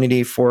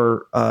opportunity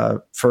for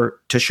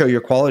to show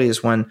your quality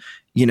is when,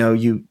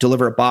 you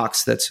deliver a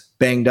box that's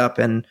banged up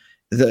and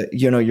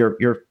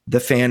the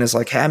fan is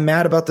like, hey, I'm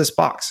mad about this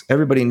box.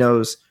 Everybody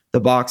knows the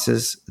box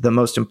is the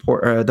most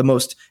important, the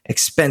most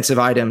expensive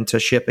item to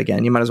ship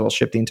again. You might as well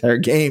ship the entire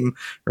game,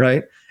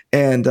 right?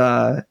 And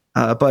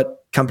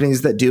but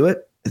companies that do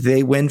it,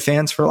 they win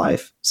fans for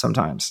life.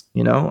 Sometimes,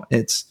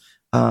 it's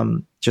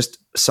just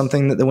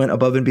something that they went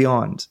above and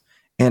beyond.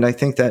 And I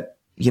think that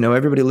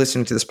everybody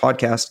listening to this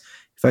podcast,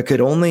 if I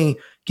could only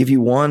give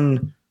you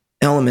one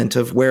element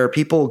of where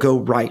people go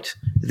right,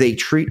 they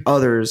treat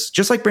others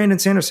just like Brandon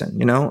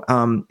Sanderson,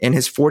 in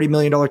his $40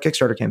 million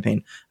Kickstarter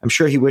campaign. I'm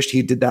sure he wished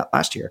he did that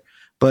last year,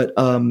 but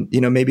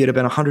maybe it'd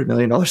have been $100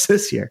 million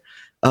this year.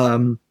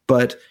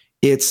 But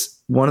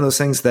it's one of those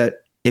things that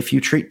if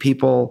you treat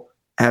people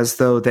as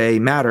though they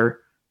matter,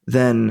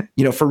 then,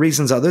 for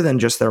reasons other than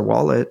just their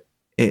wallet,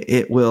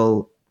 it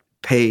will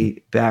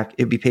pay back.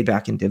 It'd be paid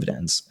back in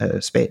dividends,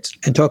 spades.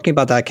 And talking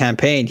about that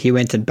campaign, he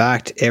went and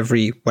backed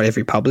every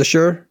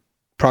publisher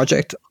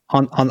project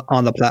on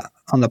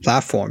the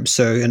platform.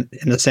 So in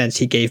a sense,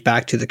 he gave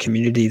back to the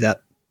community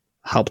that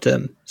helped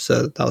him.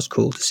 So that was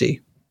cool to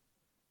see.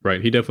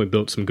 Right. He definitely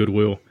built some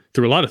goodwill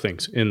through a lot of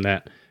things in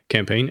that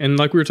campaign. And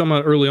like we were talking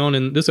about early on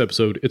in this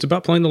episode, it's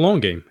about playing the long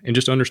game and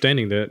just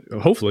understanding that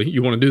hopefully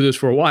you want to do this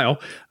for a while.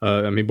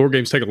 Board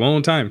games take a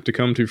long time to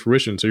come to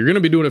fruition. So you're going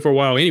to be doing it for a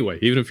while anyway,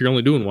 even if you're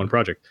only doing one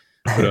project.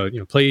 But,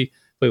 play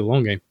the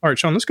long game. All right,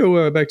 Sean, let's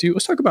go back to you.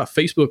 Let's talk about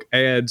Facebook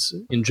ads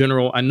in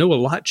general. I know a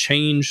lot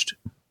changed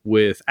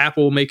with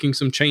Apple making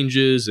some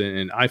changes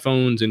and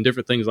iPhones and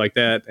different things like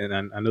that. And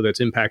I know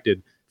that's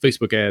impacted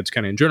Facebook ads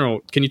kind of in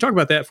general. Can you talk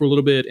about that for a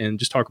little bit and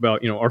just talk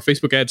about, are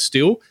Facebook ads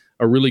still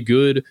a really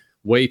good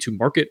way to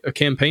market a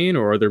campaign,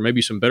 or are there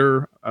maybe some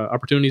better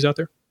opportunities out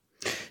there?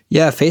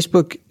 Yeah,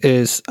 Facebook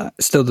is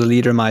still the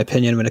leader, in my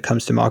opinion, when it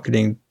comes to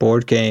marketing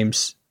board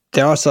games.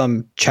 There are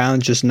some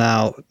challenges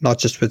now, not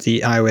just with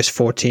the iOS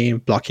 14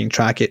 blocking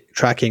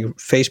tracking.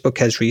 Facebook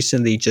has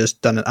recently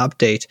just done an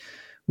update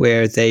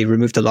where they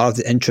removed a lot of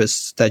the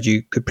interests that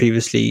you could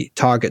previously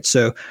target.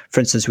 So,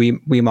 for instance,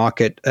 we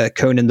market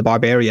Conan the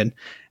Barbarian,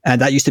 and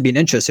that used to be an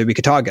interest that we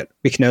could target.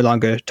 We can no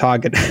longer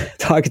target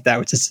that,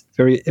 which is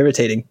very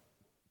irritating.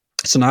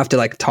 So now I have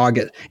to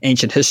target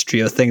ancient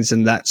history or things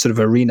in that sort of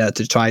arena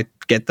to try to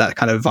get that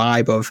kind of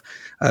vibe of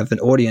an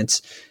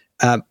audience.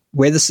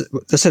 Where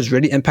this has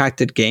really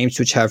impacted games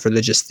which have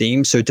religious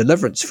themes. So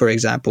Deliverance, for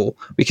example,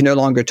 we can no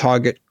longer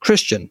target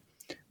Christian.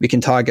 We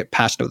can target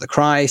Passion of the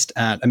Christ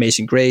and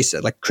Amazing Grace,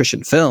 like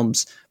Christian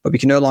films, but we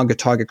can no longer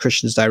target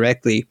Christians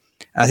directly.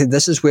 I think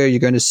this is where you're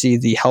going to see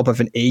the help of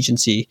an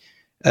agency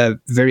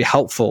very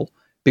helpful,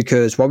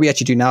 because what we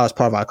actually do now as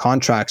part of our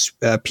contracts,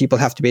 people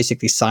have to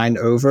basically sign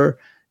over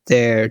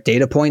their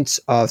data points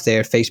of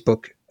their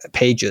Facebook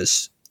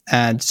pages.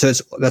 And so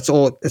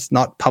it's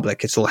not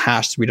public, it's all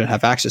hashed. We don't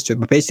have access to it.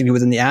 But basically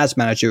within the ads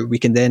manager, we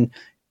can then,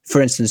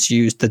 for instance,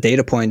 use the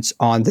data points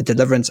on the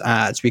Deliverance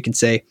ads. We can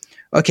say,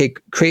 okay,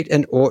 create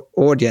an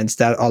audience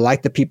that are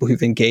like the people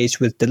who've engaged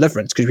with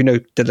Deliverance, because we know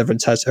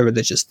Deliverance has a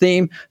religious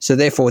theme. So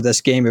therefore,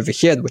 this game over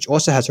here, which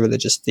also has a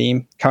religious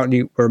theme,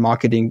 currently we're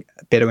marketing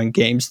Bedouin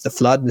Games, The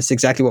Flood. And that's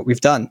exactly what we've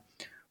done.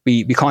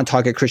 We can't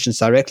target Christians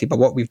directly, but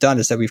what we've done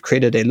is that we've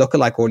created a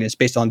lookalike audience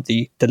based on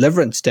the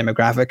Deliverance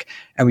demographic,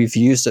 and we've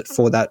used it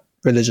for that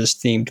religious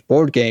themed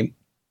board game.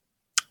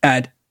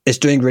 And it's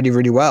doing really,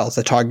 really well.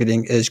 The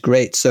targeting is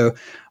great. So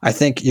I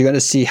think you're going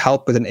to see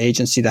help with an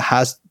agency that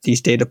has these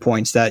data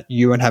points that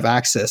you won't have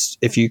access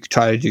if you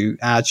try to do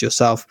ads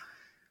yourself.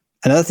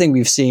 Another thing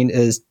we've seen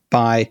is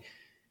by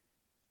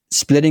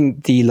splitting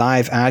the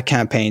live ad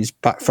campaigns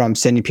from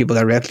sending people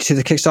directly to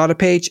the Kickstarter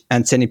page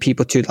and sending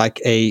people to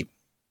like a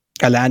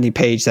landing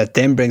page that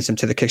then brings them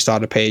to the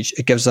Kickstarter page.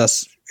 It gives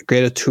us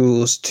greater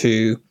tools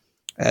to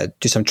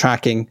do some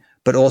tracking,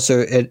 but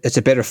also it's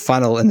a better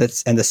funnel in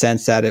the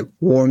sense that it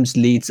warms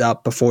leads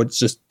up before it's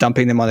just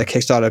dumping them on the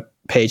Kickstarter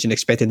page and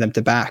expecting them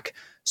to back.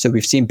 So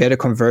we've seen better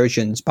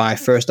conversions by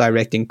first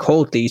directing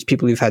cold leads,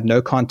 people who've had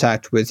no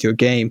contact with your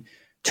game,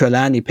 to a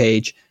landing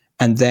page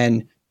and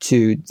then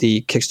to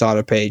the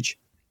Kickstarter page.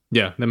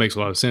 Yeah, that makes a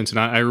lot of sense. And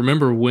I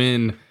remember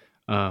when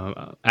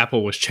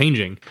Apple was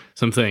changing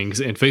some things,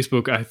 and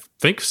Facebook, I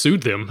think,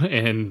 sued them,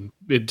 and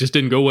it just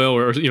didn't go well.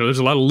 Or there's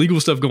a lot of legal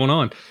stuff going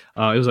on.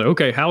 It was like,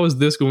 okay, how is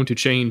this going to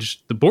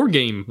change the board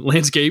game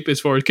landscape as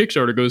far as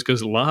Kickstarter goes?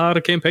 Because a lot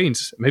of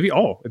campaigns, maybe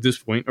all at this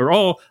point, or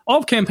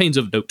all campaigns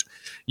of note,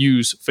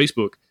 use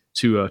Facebook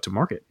to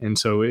market, and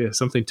so it's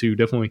something to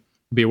definitely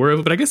be aware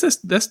of. But I guess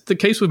that's the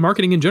case with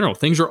marketing in general.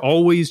 Things are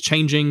always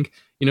changing.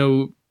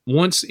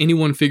 Once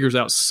anyone figures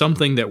out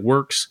something that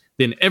works,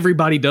 then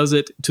everybody does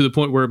it to the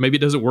point where maybe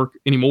it doesn't work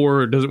anymore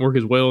or it doesn't work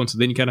as well. And so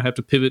then you kind of have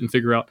to pivot and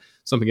figure out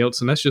something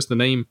else. And that's just the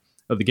name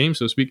of the game,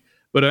 so to speak.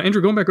 But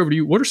Andrew, going back over to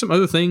you, what are some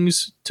other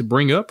things to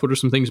bring up? What are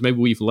some things maybe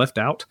we've left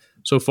out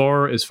so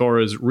far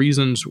as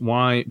reasons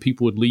why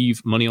people would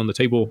leave money on the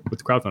table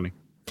with crowdfunding?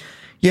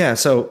 Yeah.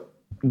 So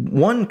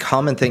one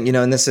common thing,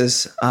 and this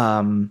is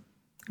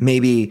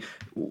maybe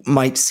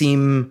might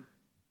seem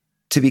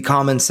to be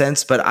common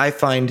sense, but I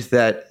find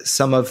that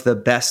some of the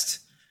best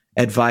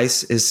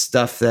advice is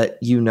stuff that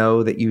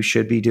that you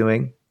should be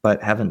doing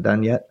but haven't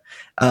done yet.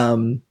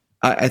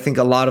 I think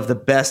a lot of the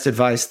best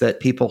advice that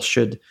people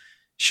should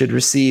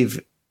receive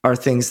are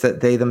things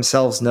that they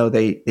themselves know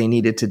they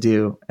needed to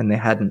do and they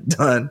hadn't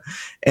done.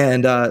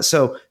 And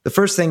so the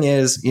first thing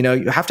is,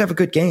 you have to have a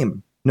good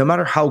game. No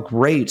matter how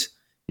great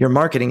your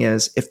marketing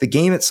is, if the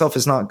game itself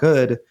is not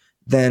good,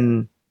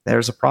 then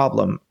there's a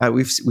problem.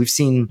 We've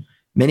seen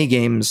many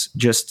games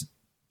just,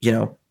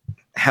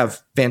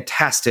 have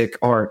fantastic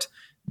art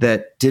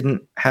that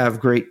didn't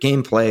have great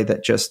gameplay,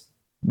 that just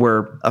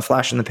were a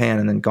flash in the pan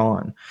and then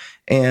gone.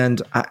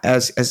 And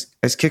as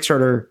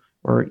Kickstarter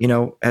or,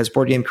 as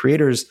board game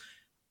creators,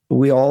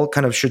 we all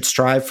kind of should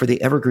strive for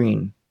the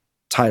evergreen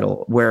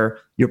title where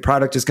your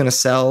product is going to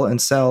sell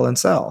and sell and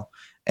sell.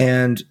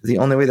 And the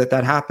only way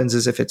that happens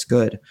is if it's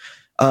good.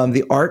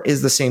 The art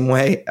is the same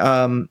way.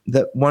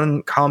 That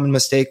one common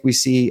mistake we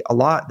see a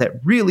lot that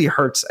really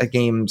hurts a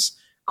game's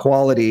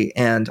quality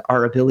and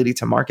our ability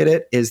to market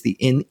it is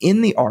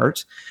in the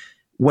art.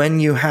 When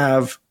you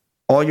have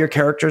all your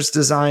characters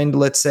designed,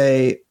 let's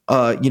say,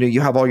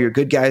 you have all your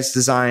good guys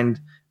designed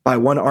by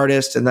one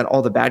artist and then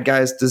all the bad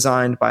guys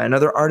designed by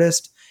another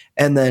artist.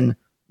 And then,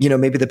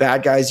 maybe the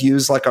bad guys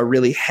use like a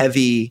really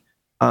heavy,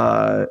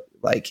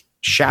 like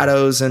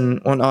shadows and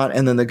whatnot.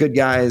 And then the good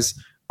guys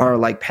are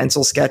like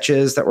pencil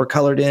sketches that were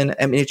colored in.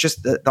 I mean, it's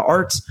just the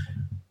arts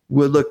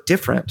would look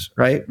different,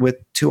 right? With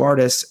two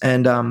artists.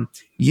 And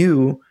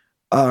you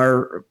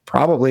are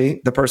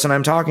probably the person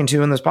I'm talking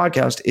to in this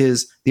podcast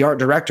is the art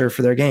director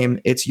for their game.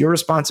 It's your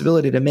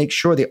responsibility to make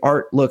sure the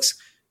art looks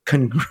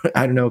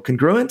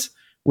congruent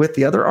with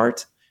the other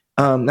art.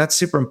 That's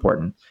super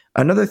important.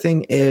 Another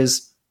thing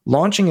is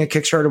launching a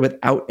Kickstarter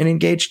without an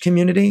engaged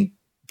community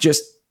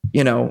just,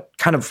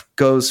 kind of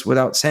goes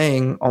without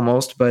saying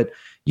almost, but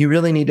you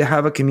really need to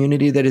have a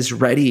community that is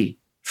ready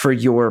for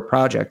your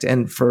project.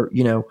 And for,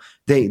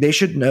 they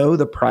should know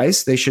the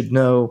price. They should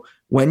know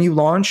when you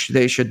launch.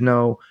 They should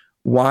know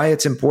why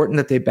it's important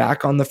that they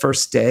back on the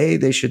first day.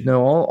 They should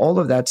know all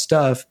of that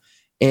stuff.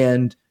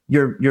 And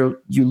you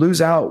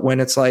lose out when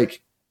it's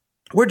like,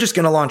 we're just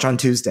going to launch on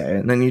Tuesday,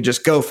 and then you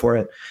just go for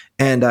it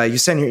and you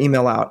send your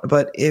email out.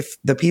 But if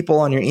the people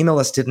on your email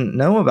list didn't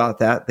know about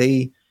that,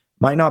 they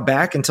might not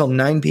back until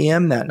 9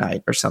 p.m. that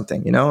night or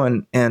something,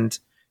 and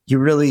you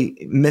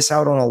really miss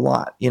out on a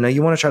lot.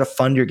 You want to try to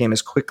fund your game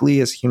as quickly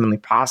as humanly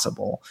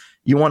possible.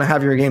 You want to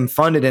have your game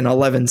funded in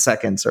 11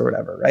 seconds or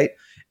whatever, right?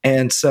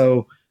 And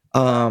so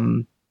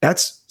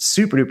that's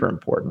super duper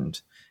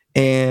important.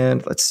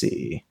 And let's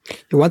see.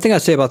 The one thing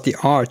I'd say about the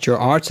art, your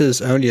art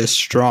is only as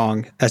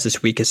strong as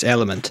its weakest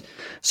element.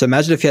 So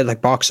imagine if you had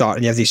like box art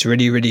and you have these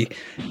really, really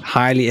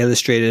highly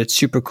illustrated,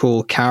 super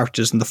cool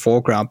characters in the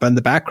foreground, but in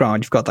the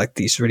background, you've got like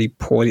these really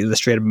poorly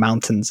illustrated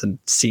mountains and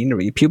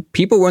scenery.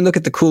 People won't look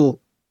at the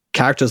cool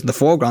characters in the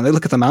foreground. They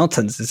look at the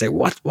mountains and say,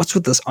 what's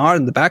with this art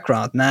in the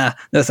background? Nah,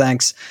 no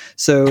thanks.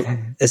 So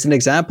it's an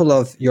example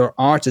of your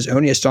art is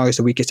only as strong as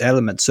the weakest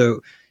element.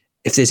 So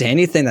if there's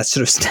anything that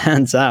sort of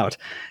stands out,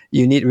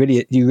 you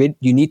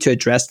need to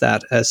address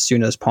that as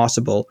soon as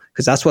possible,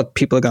 because that's what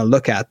people are going to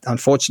look at.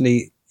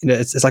 Unfortunately,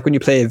 it's like when you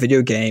play a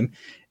video game,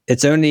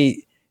 it's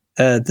only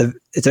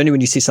when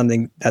you see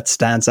something that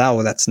stands out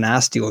or that's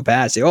nasty or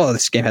bad, say, oh,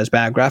 this game has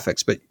bad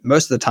graphics. But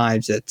most of the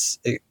times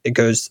it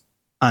goes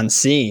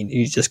unseen.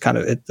 You just kind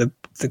of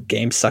the the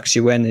game sucks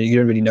you in and you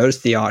don't really notice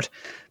the art.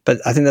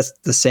 But I think that's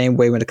the same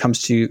way when it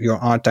comes to your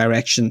art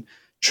direction.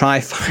 Try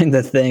find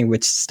the thing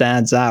which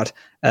stands out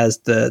as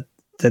the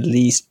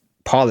least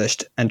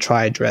polished and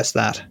try address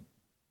that.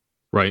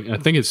 Right. I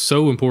think it's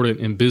so important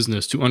in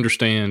business to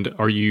understand,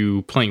 are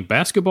you playing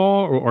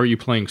basketball or are you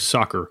playing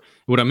soccer?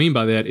 What I mean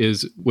by that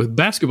is with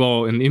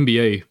basketball and the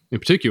NBA in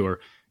particular,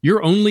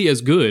 you're only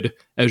as good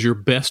as your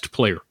best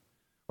player,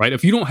 right?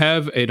 If you don't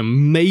have an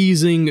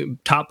amazing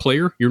top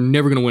player, you're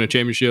never going to win a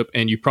championship,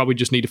 and you probably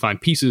just need to find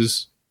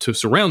pieces to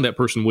surround that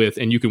person with,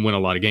 and you can win a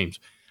lot of games.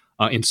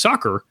 In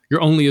soccer,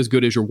 you're only as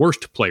good as your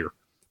worst player,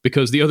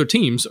 because the other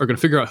teams are going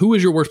to figure out who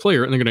is your worst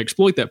player, and they're going to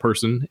exploit that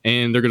person,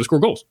 and they're going to score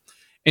goals.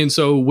 And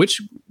so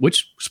which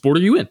sport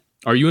are you in?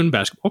 Are you in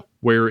basketball,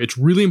 where it's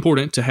really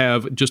important to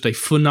have just a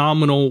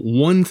phenomenal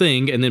one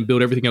thing and then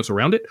build everything else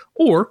around it?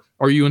 Or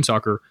are you in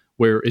soccer,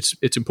 where it's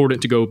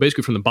important to go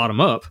basically from the bottom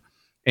up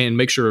and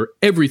make sure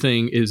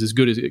everything is as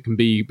good as it can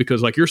be?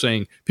 Because like you're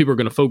saying, people are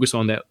going to focus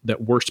on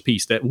that worst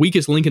piece. That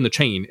weakest link in the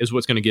chain is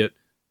what's going to get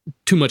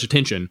too much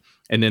attention,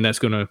 and then that's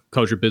going to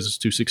cause your business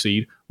to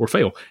succeed or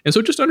fail. And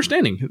so just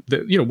understanding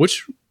that,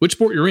 which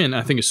sport you're in,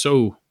 I think is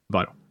so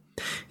vital.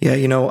 Yeah,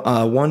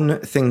 one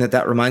thing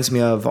that reminds me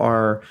of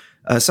are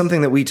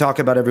something that we talk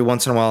about every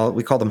once in a while.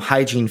 We call them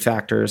hygiene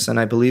factors, and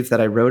I believe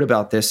that I wrote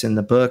about this in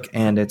the book,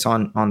 and it's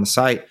on the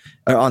site,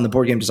 on the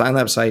Board Game Design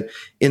Lab site,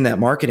 in that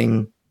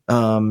marketing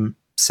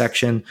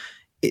section.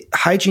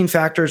 Hygiene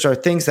factors are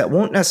things that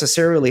won't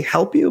necessarily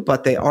help you,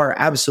 but they are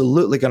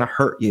absolutely going to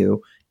hurt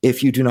you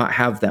if you do not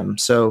have them.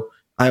 So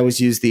I always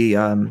use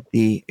the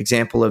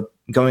example of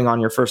going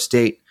on your first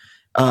date.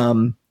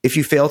 If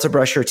you fail to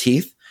brush your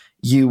teeth,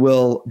 you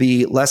will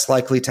be less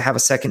likely to have a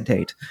second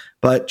date.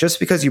 But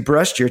just because you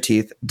brushed your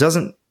teeth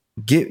doesn't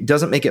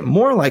make it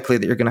more likely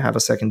that you're going to have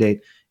a second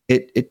date.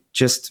 It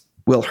just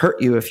will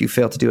hurt you if you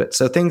fail to do it.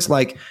 So things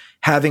like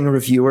having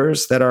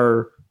reviewers that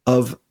are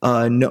of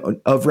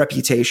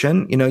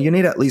reputation. You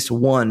need at least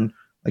one,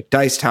 like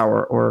Dice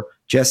Tower or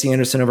Jesse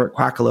Anderson over at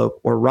Quackalope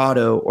or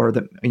Rado or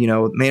the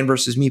Man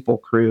vs.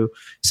 Meeple crew,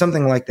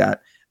 something like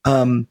that.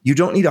 You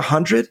don't need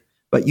 100,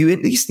 but you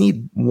at least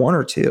need one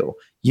or two.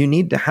 You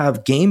need to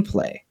have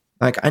gameplay.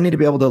 Like I need to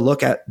be able to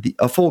look at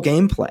a full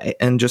gameplay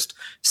and just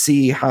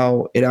see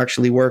how it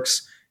actually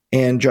works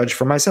and judge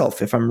for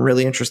myself if I'm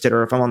really interested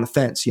or if I'm on the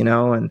fence,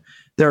 And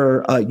you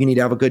need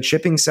to have a good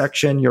shipping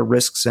section. Your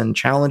risks and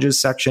challenges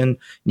section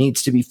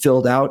needs to be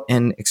filled out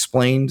and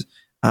explained,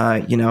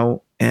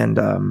 and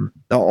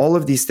all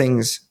of these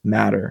things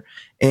matter.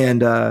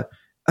 And,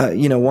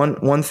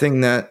 one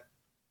thing that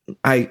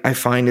I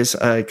find is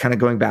kind of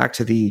going back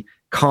to the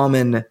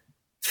common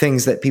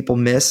things that people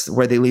miss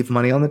where they leave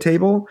money on the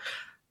table.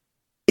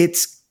 It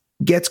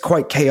gets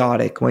quite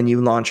chaotic when you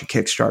launch a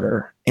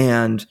Kickstarter,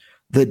 and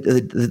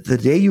the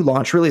day you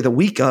launch, really the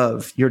week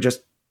of, you're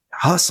just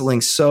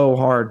hustling so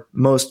hard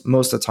most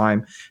of the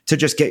time to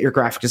just get your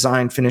graphic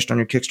design finished on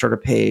your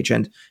Kickstarter page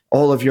and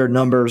all of your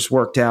numbers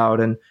worked out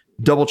and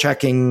double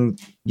checking,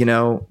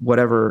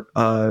 whatever,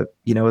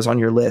 is on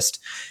your list.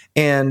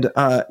 And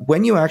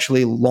when you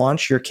actually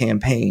launch your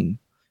campaign,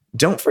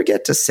 don't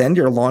forget to send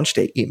your launch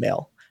date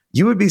email.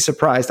 You would be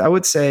surprised. I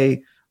would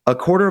say a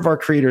quarter of our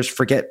creators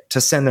forget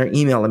to send their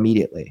email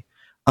immediately.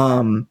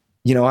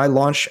 I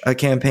launch a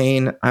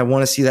campaign. I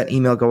want to see that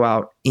email go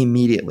out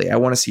immediately. I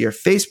want to see your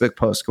Facebook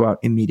post go out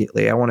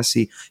immediately. I want to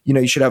see,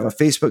 you should have a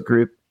Facebook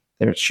group.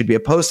 There should be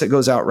a post that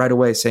goes out right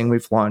away saying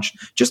we've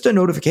launched. Just a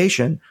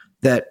notification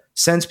that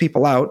sends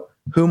people out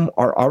whom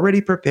are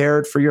already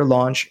prepared for your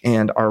launch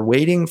and are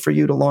waiting for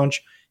you to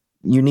launch.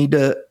 You need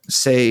to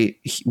say,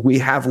 we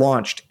have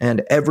launched,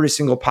 and every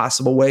single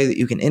possible way that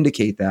you can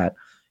indicate that,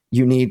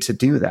 you need to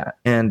do that.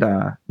 And,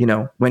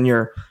 when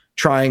you're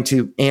trying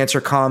to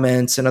answer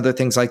comments and other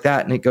things like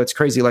that, and it goes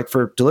crazy. Like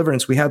for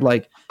Deliverance, we had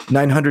like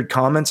 900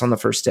 comments on the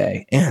first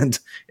day, and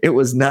it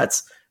was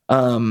nuts.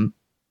 And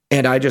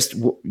I just,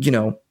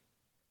 I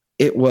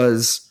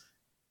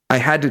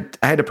had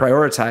to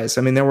prioritize.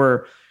 I mean, there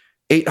were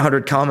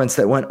 800 comments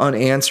that went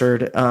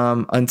unanswered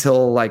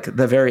until like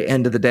the very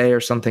end of the day or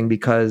something,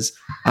 because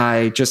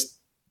I just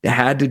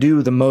had to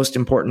do the most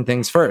important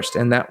things first.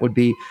 And that would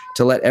be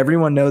to let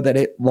everyone know that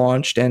it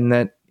launched and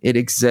that it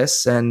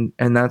exists and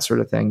that sort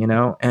of thing,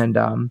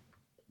 And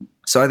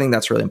so I think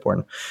that's really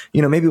important.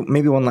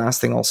 Maybe one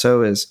last thing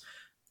also is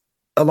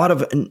a lot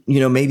of,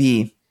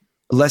 maybe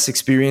less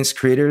experienced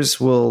creators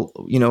will,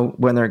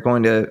 when they're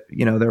going to,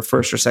 their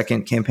first or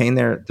second campaign,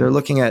 they're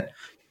looking at,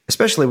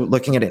 especially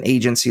looking at an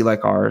agency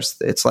like ours,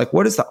 it's like,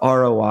 what is the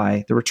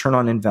ROI, the return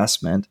on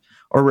investment,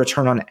 or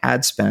return on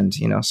ad spend?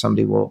 Some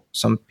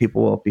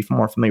people will be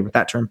more familiar with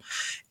that term.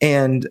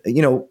 And,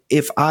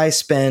 if I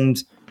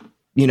spend,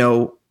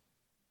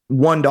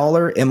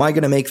 $1, am I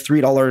going to make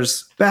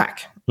 $3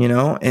 back?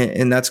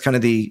 And that's kind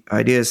of the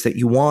idea, is that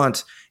you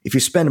want, if you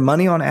spend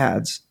money on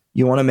ads,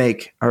 you want to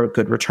make a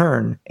good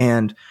return.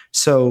 And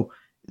so,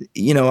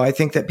 I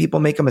think that people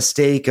make a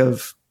mistake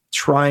of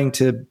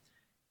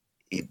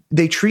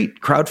they treat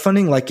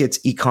crowdfunding like it's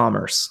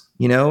e-commerce.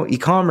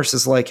 E-commerce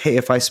is like, hey,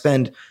 if I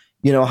spend,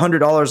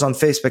 $100 on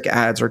Facebook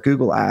ads or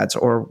Google ads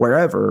or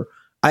wherever,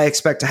 I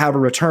expect to have a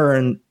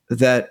return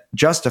that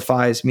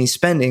justifies me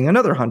spending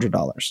another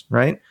 $100,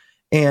 right?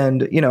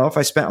 And, if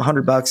I spent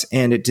 $100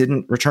 and it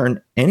didn't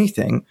return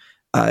anything,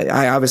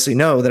 I obviously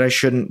know that I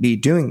shouldn't be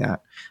doing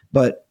that.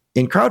 But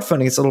in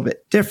crowdfunding, it's a little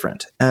bit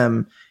different.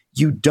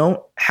 You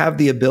don't have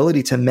the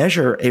ability to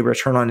measure a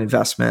return on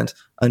investment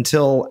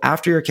until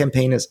after your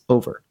campaign is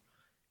over.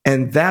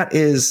 And that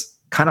is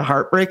kind of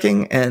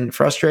heartbreaking and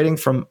frustrating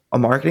from a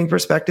marketing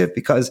perspective,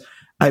 because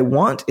I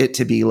want it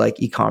to be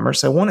like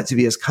e-commerce. I want it to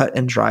be as cut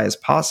and dry as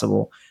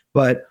possible.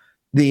 But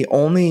the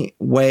only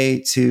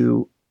way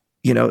to,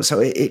 so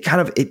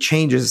it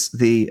changes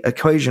the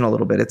equation a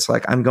little bit. It's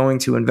like, I'm going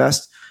to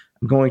invest.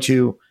 I'm going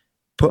to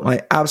put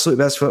my absolute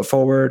best foot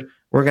forward.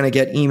 We're going to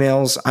get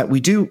emails.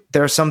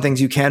 There are some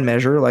things you can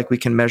measure, like we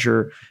can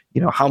measure,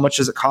 how much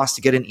does it cost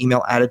to get an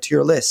email added to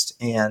your list?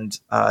 And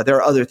there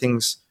are other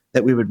things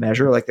that we would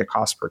measure, like the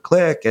cost per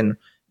click. And,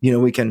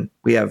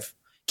 we have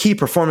key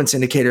performance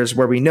indicators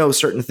where we know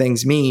certain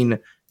things mean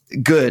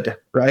good,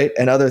 right?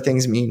 And other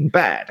things mean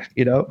bad,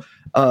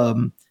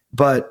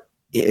 but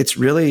it's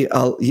really,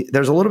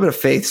 there's a little bit of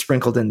faith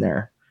sprinkled in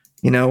there,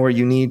 where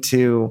you need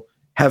to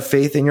have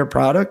faith in your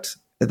product,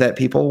 that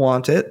people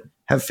want it,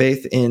 have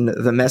faith in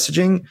the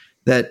messaging,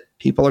 that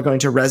people are going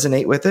to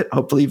resonate with it.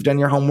 Hopefully you've done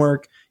your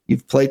homework.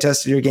 You've play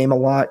tested your game a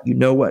lot. You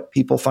know what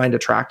people find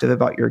attractive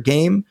about your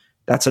game.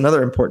 That's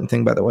another important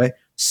thing, by the way.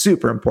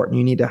 Super important.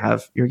 You need to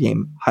have your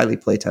game highly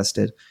play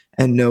tested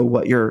and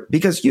know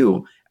because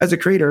you as a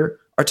creator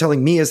are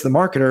telling me as the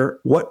marketer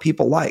what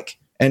people like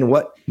and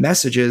what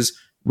messages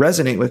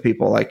resonate with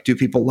people. Like, do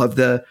people love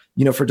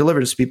for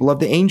Deliverance, people love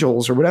the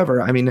angels or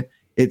whatever. I mean,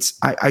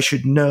 I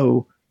should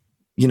know,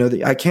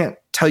 I can't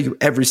tell you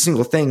every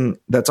single thing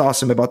that's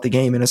awesome about the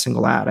game in a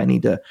single ad. I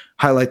need to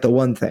highlight the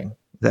one thing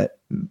that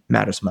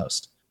matters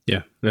most.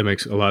 Yeah, that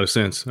makes a lot of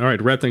sense. All right,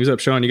 to wrap things up,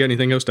 Sean, you got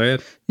anything else to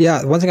add?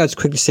 Yeah, one thing I'd just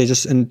quickly say,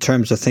 just in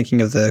terms of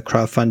thinking of the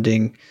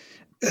crowdfunding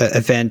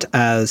event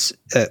as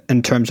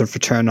in terms of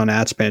return on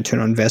ad spend,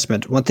 return on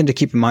investment, one thing to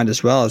keep in mind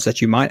as well is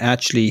that you might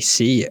actually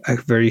see a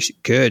very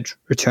good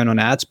return on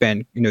ad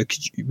spend.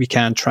 We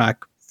can track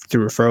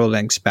through referral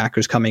links,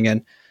 backers coming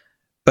in,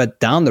 but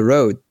down the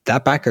road,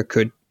 that backer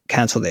could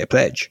cancel their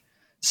pledge.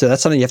 So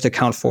that's something you have to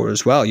account for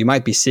as well. You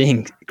might be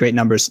seeing great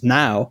numbers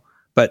now,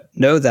 but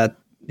know that,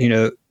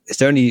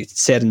 it's only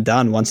said and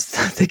done once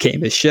the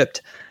game is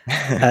shipped.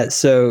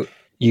 So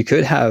you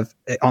could have,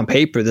 on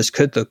paper, this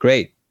could look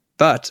great,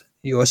 but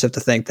you also have to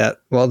think that,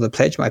 the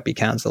pledge might be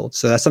canceled.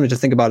 So that's something to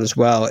think about as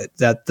well,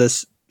 that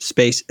this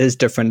space is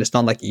different. It's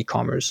not like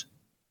e-commerce.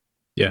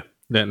 Yeah,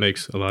 that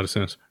makes a lot of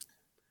sense.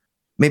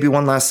 Maybe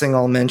one last thing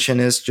I'll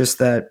mention is just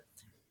that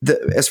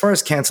as far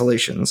as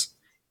cancellations,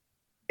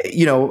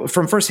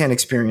 from firsthand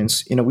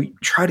experience, we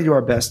try to do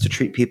our best to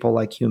treat people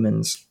like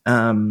humans,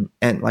 and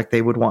like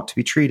they would want to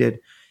be treated.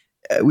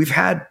 We've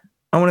had,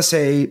 I want to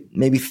say,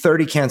 maybe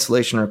 30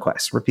 cancellation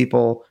requests where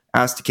people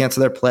asked to cancel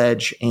their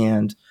pledge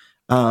and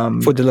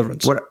for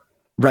Deliverance.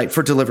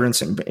 For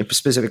Deliverance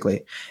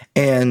specifically.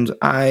 And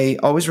I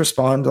always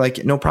respond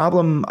like, no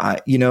problem.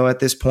 At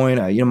this point,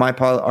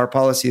 our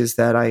policy is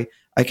that I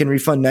can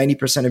refund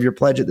 90% of your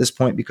pledge at this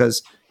point,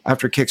 because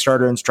after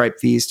Kickstarter and Stripe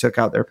fees took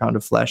out their pound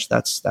of flesh,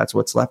 that's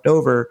what's left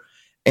over.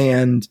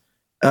 And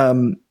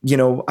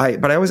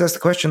but I always ask the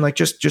question, like,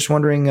 just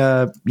wondering,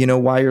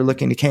 why you're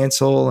looking to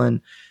cancel. And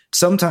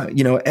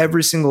sometimes,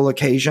 every single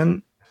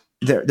occasion,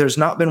 there's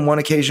not been one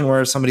occasion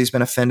where somebody's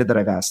been offended that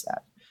I've asked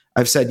that.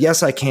 I've said,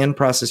 yes, I can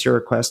process your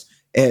request.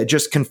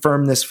 Just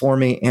confirm this for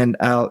me, and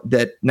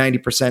that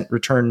 90%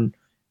 return,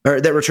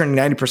 or that returning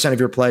 90% of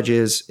your pledge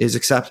is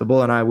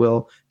acceptable, and I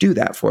will do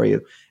that for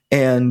you.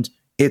 And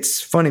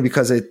it's funny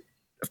because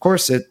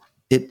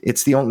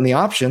it's the only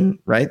option,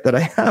 right, that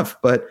I have,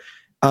 but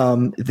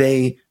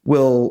they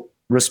will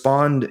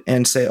respond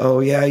and say, oh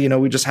yeah,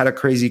 we just had a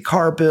crazy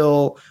car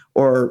bill,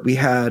 or we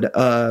had,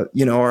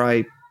 or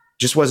I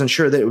just wasn't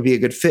sure that it would be a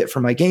good fit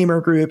for my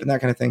gamer group and that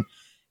kind of thing.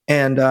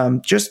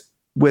 And just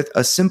with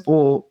a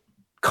simple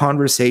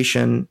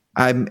conversation,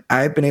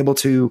 I've been able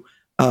to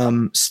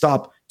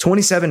stop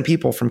 27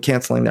 people from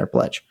canceling their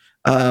pledge.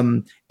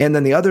 And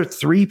then the other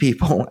 3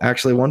 people,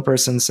 actually, one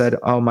person said,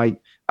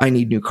 I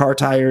need new car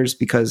tires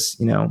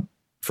because,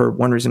 for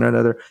one reason or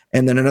another.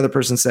 And then another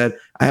person said,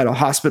 I had a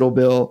hospital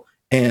bill,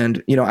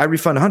 and, I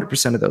refund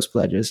 100% of those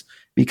pledges,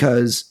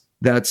 because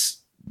that's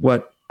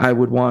what I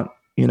would want.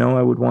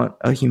 I would want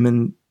a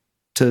human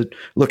to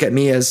look at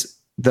me as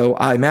though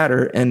I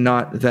matter, and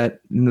not that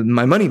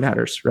my money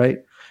matters. Right.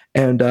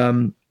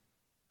 And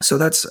so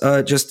that's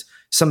just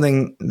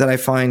something that I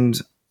find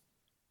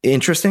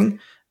interesting.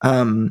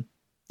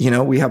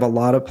 We have a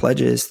lot of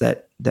pledges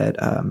that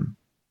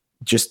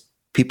just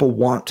people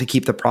want to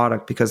keep the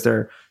product because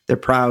they're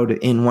proud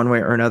in one way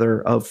or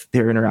another of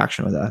their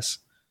interaction with us.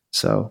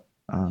 So,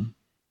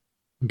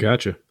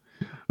 gotcha.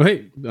 Well,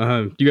 hey,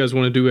 do you guys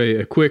want to do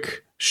a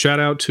quick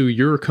shout out to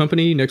your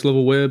company, Next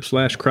Level Web /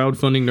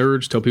 crowdfunding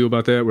nerds? Tell people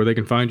about that, where they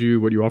can find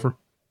you, what you offer.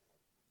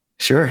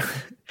 Sure.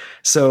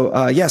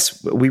 So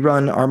yes, we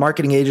run our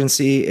marketing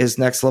agency is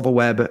Next Level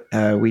Web.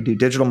 We do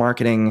digital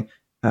marketing,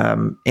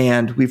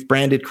 and we've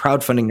branded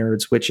Crowdfunding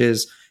Nerds, which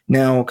is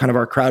now kind of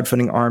our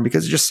crowdfunding arm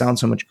because it just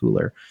sounds so much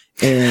cooler.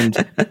 And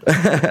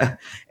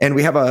and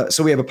we have a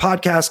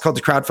podcast called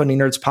the Crowdfunding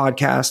Nerds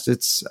Podcast.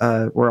 It's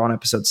we're on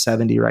episode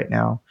 70 right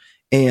now,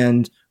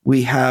 and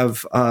we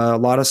have a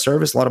lot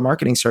of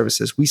marketing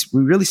services. We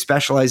really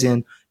specialize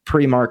in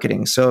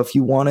pre-marketing. So if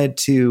you wanted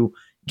to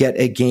get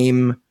a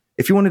game,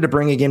 if you wanted to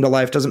bring a game to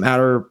life, doesn't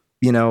matter,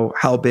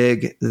 how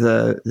big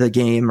the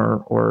game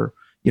or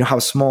how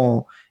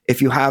small, if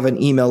you have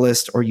an email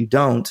list or you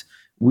don't,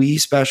 we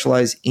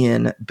specialize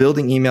in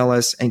building email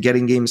lists and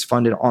getting games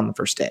funded on the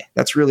first day.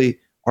 That's really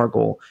our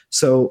goal.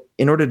 So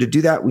in order to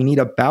do that, we need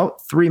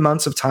about 3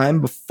 months of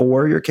time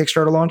before your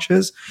Kickstarter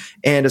launches.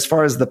 And as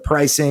far as the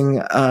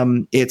pricing,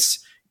 it's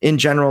in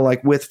general,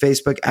 like with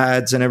Facebook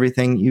ads and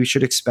everything, you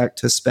should expect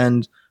to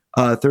spend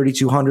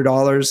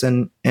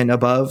 $3,200 and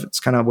above. It's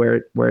kind of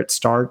where it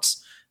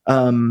starts.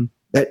 So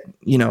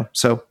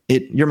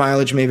your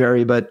mileage may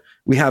vary, but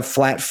we have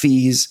flat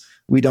fees.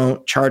 We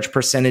don't charge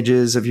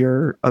percentages of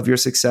your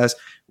success.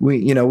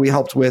 We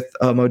helped with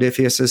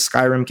Modiphius's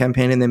Skyrim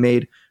campaign, and they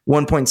made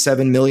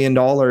 $1.7 million.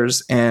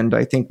 And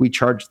I think we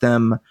charged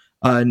them,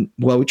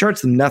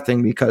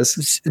 nothing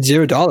because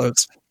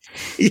 $0.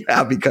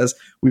 Yeah, because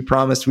we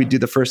promised we'd do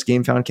the first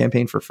GameFound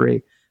campaign for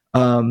free.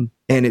 And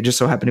it just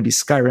so happened to be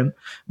Skyrim.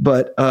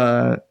 But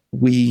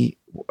we're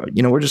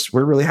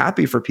really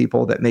happy for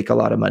people that make a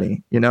lot of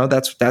money.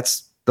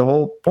 That's the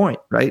whole point,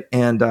 right?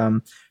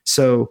 And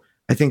so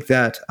I think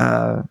that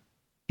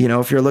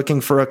if you're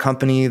looking for a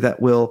company that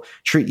will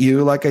treat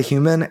you like a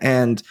human,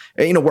 and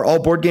we're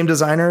all board game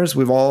designers.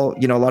 We've all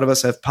a lot of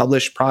us have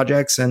published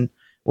projects and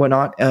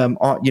whatnot,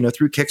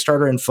 through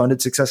Kickstarter and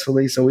funded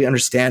successfully. So we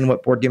understand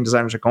what board game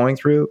designers are going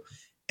through,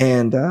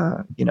 and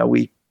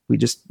we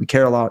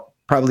care a lot,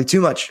 probably too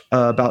much,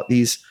 about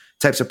these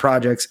types of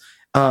projects.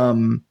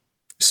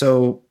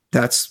 So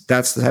that's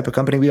the type of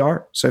company we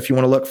are. So if you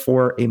want to look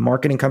for a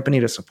marketing company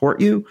to support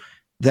you,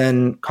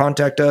 then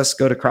contact us.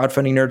 Go to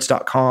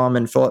crowdfundingnerds.com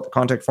and fill out the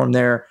contact form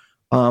there,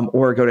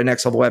 or go to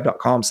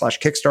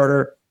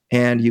nextlevelweb.com/Kickstarter,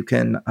 and you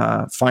can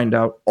find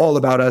out all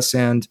about us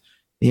and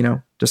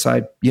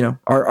decide.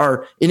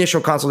 Our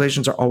initial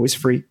consultations are always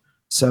free.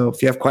 So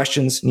if you have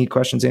questions, need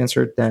questions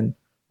answered, then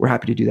we're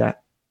happy to do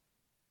that.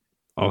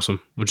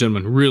 Awesome. Well,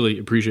 gentlemen, really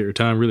appreciate your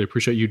time. Really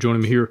appreciate you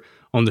joining me here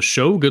on the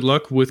show. Good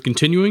luck with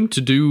continuing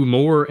to do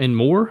more and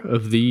more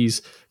of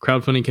these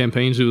crowdfunding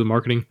campaigns through the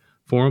marketing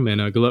forum,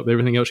 and good luck with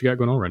everything else you got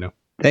going on right now.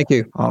 Thank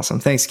you. Awesome.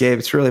 Thanks, Gabe.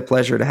 It's really a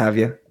pleasure to have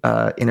you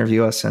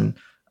interview us, and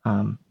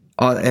the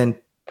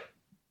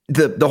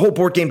whole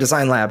Board Game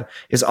Design Lab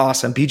is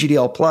awesome.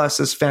 BGDL Plus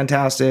is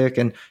fantastic,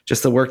 and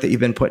just the work that you've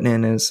been putting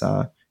in is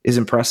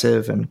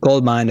impressive and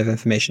goldmine of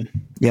information.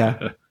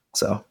 Yeah.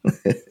 So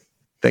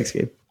thanks,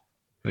 Gabe.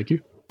 Thank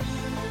you.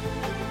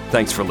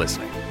 Thanks for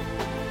listening.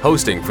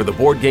 Hosting for the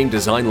Board Game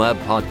Design Lab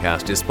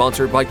podcast is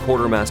sponsored by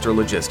Quartermaster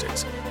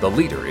Logistics, the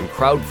leader in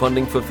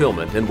crowdfunding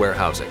fulfillment and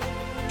warehousing.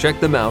 Check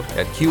them out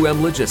at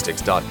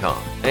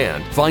qmlogistics.com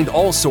and find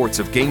all sorts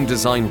of game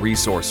design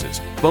resources,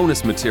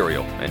 bonus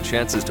material, and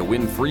chances to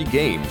win free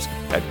games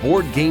at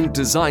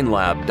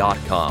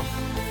boardgamedesignlab.com.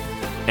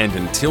 And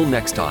until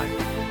next time,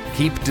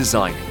 keep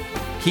designing,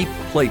 keep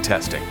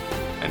playtesting,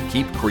 and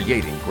keep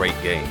creating great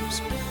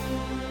games.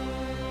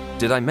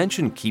 Did I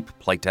mention keep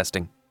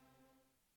playtesting?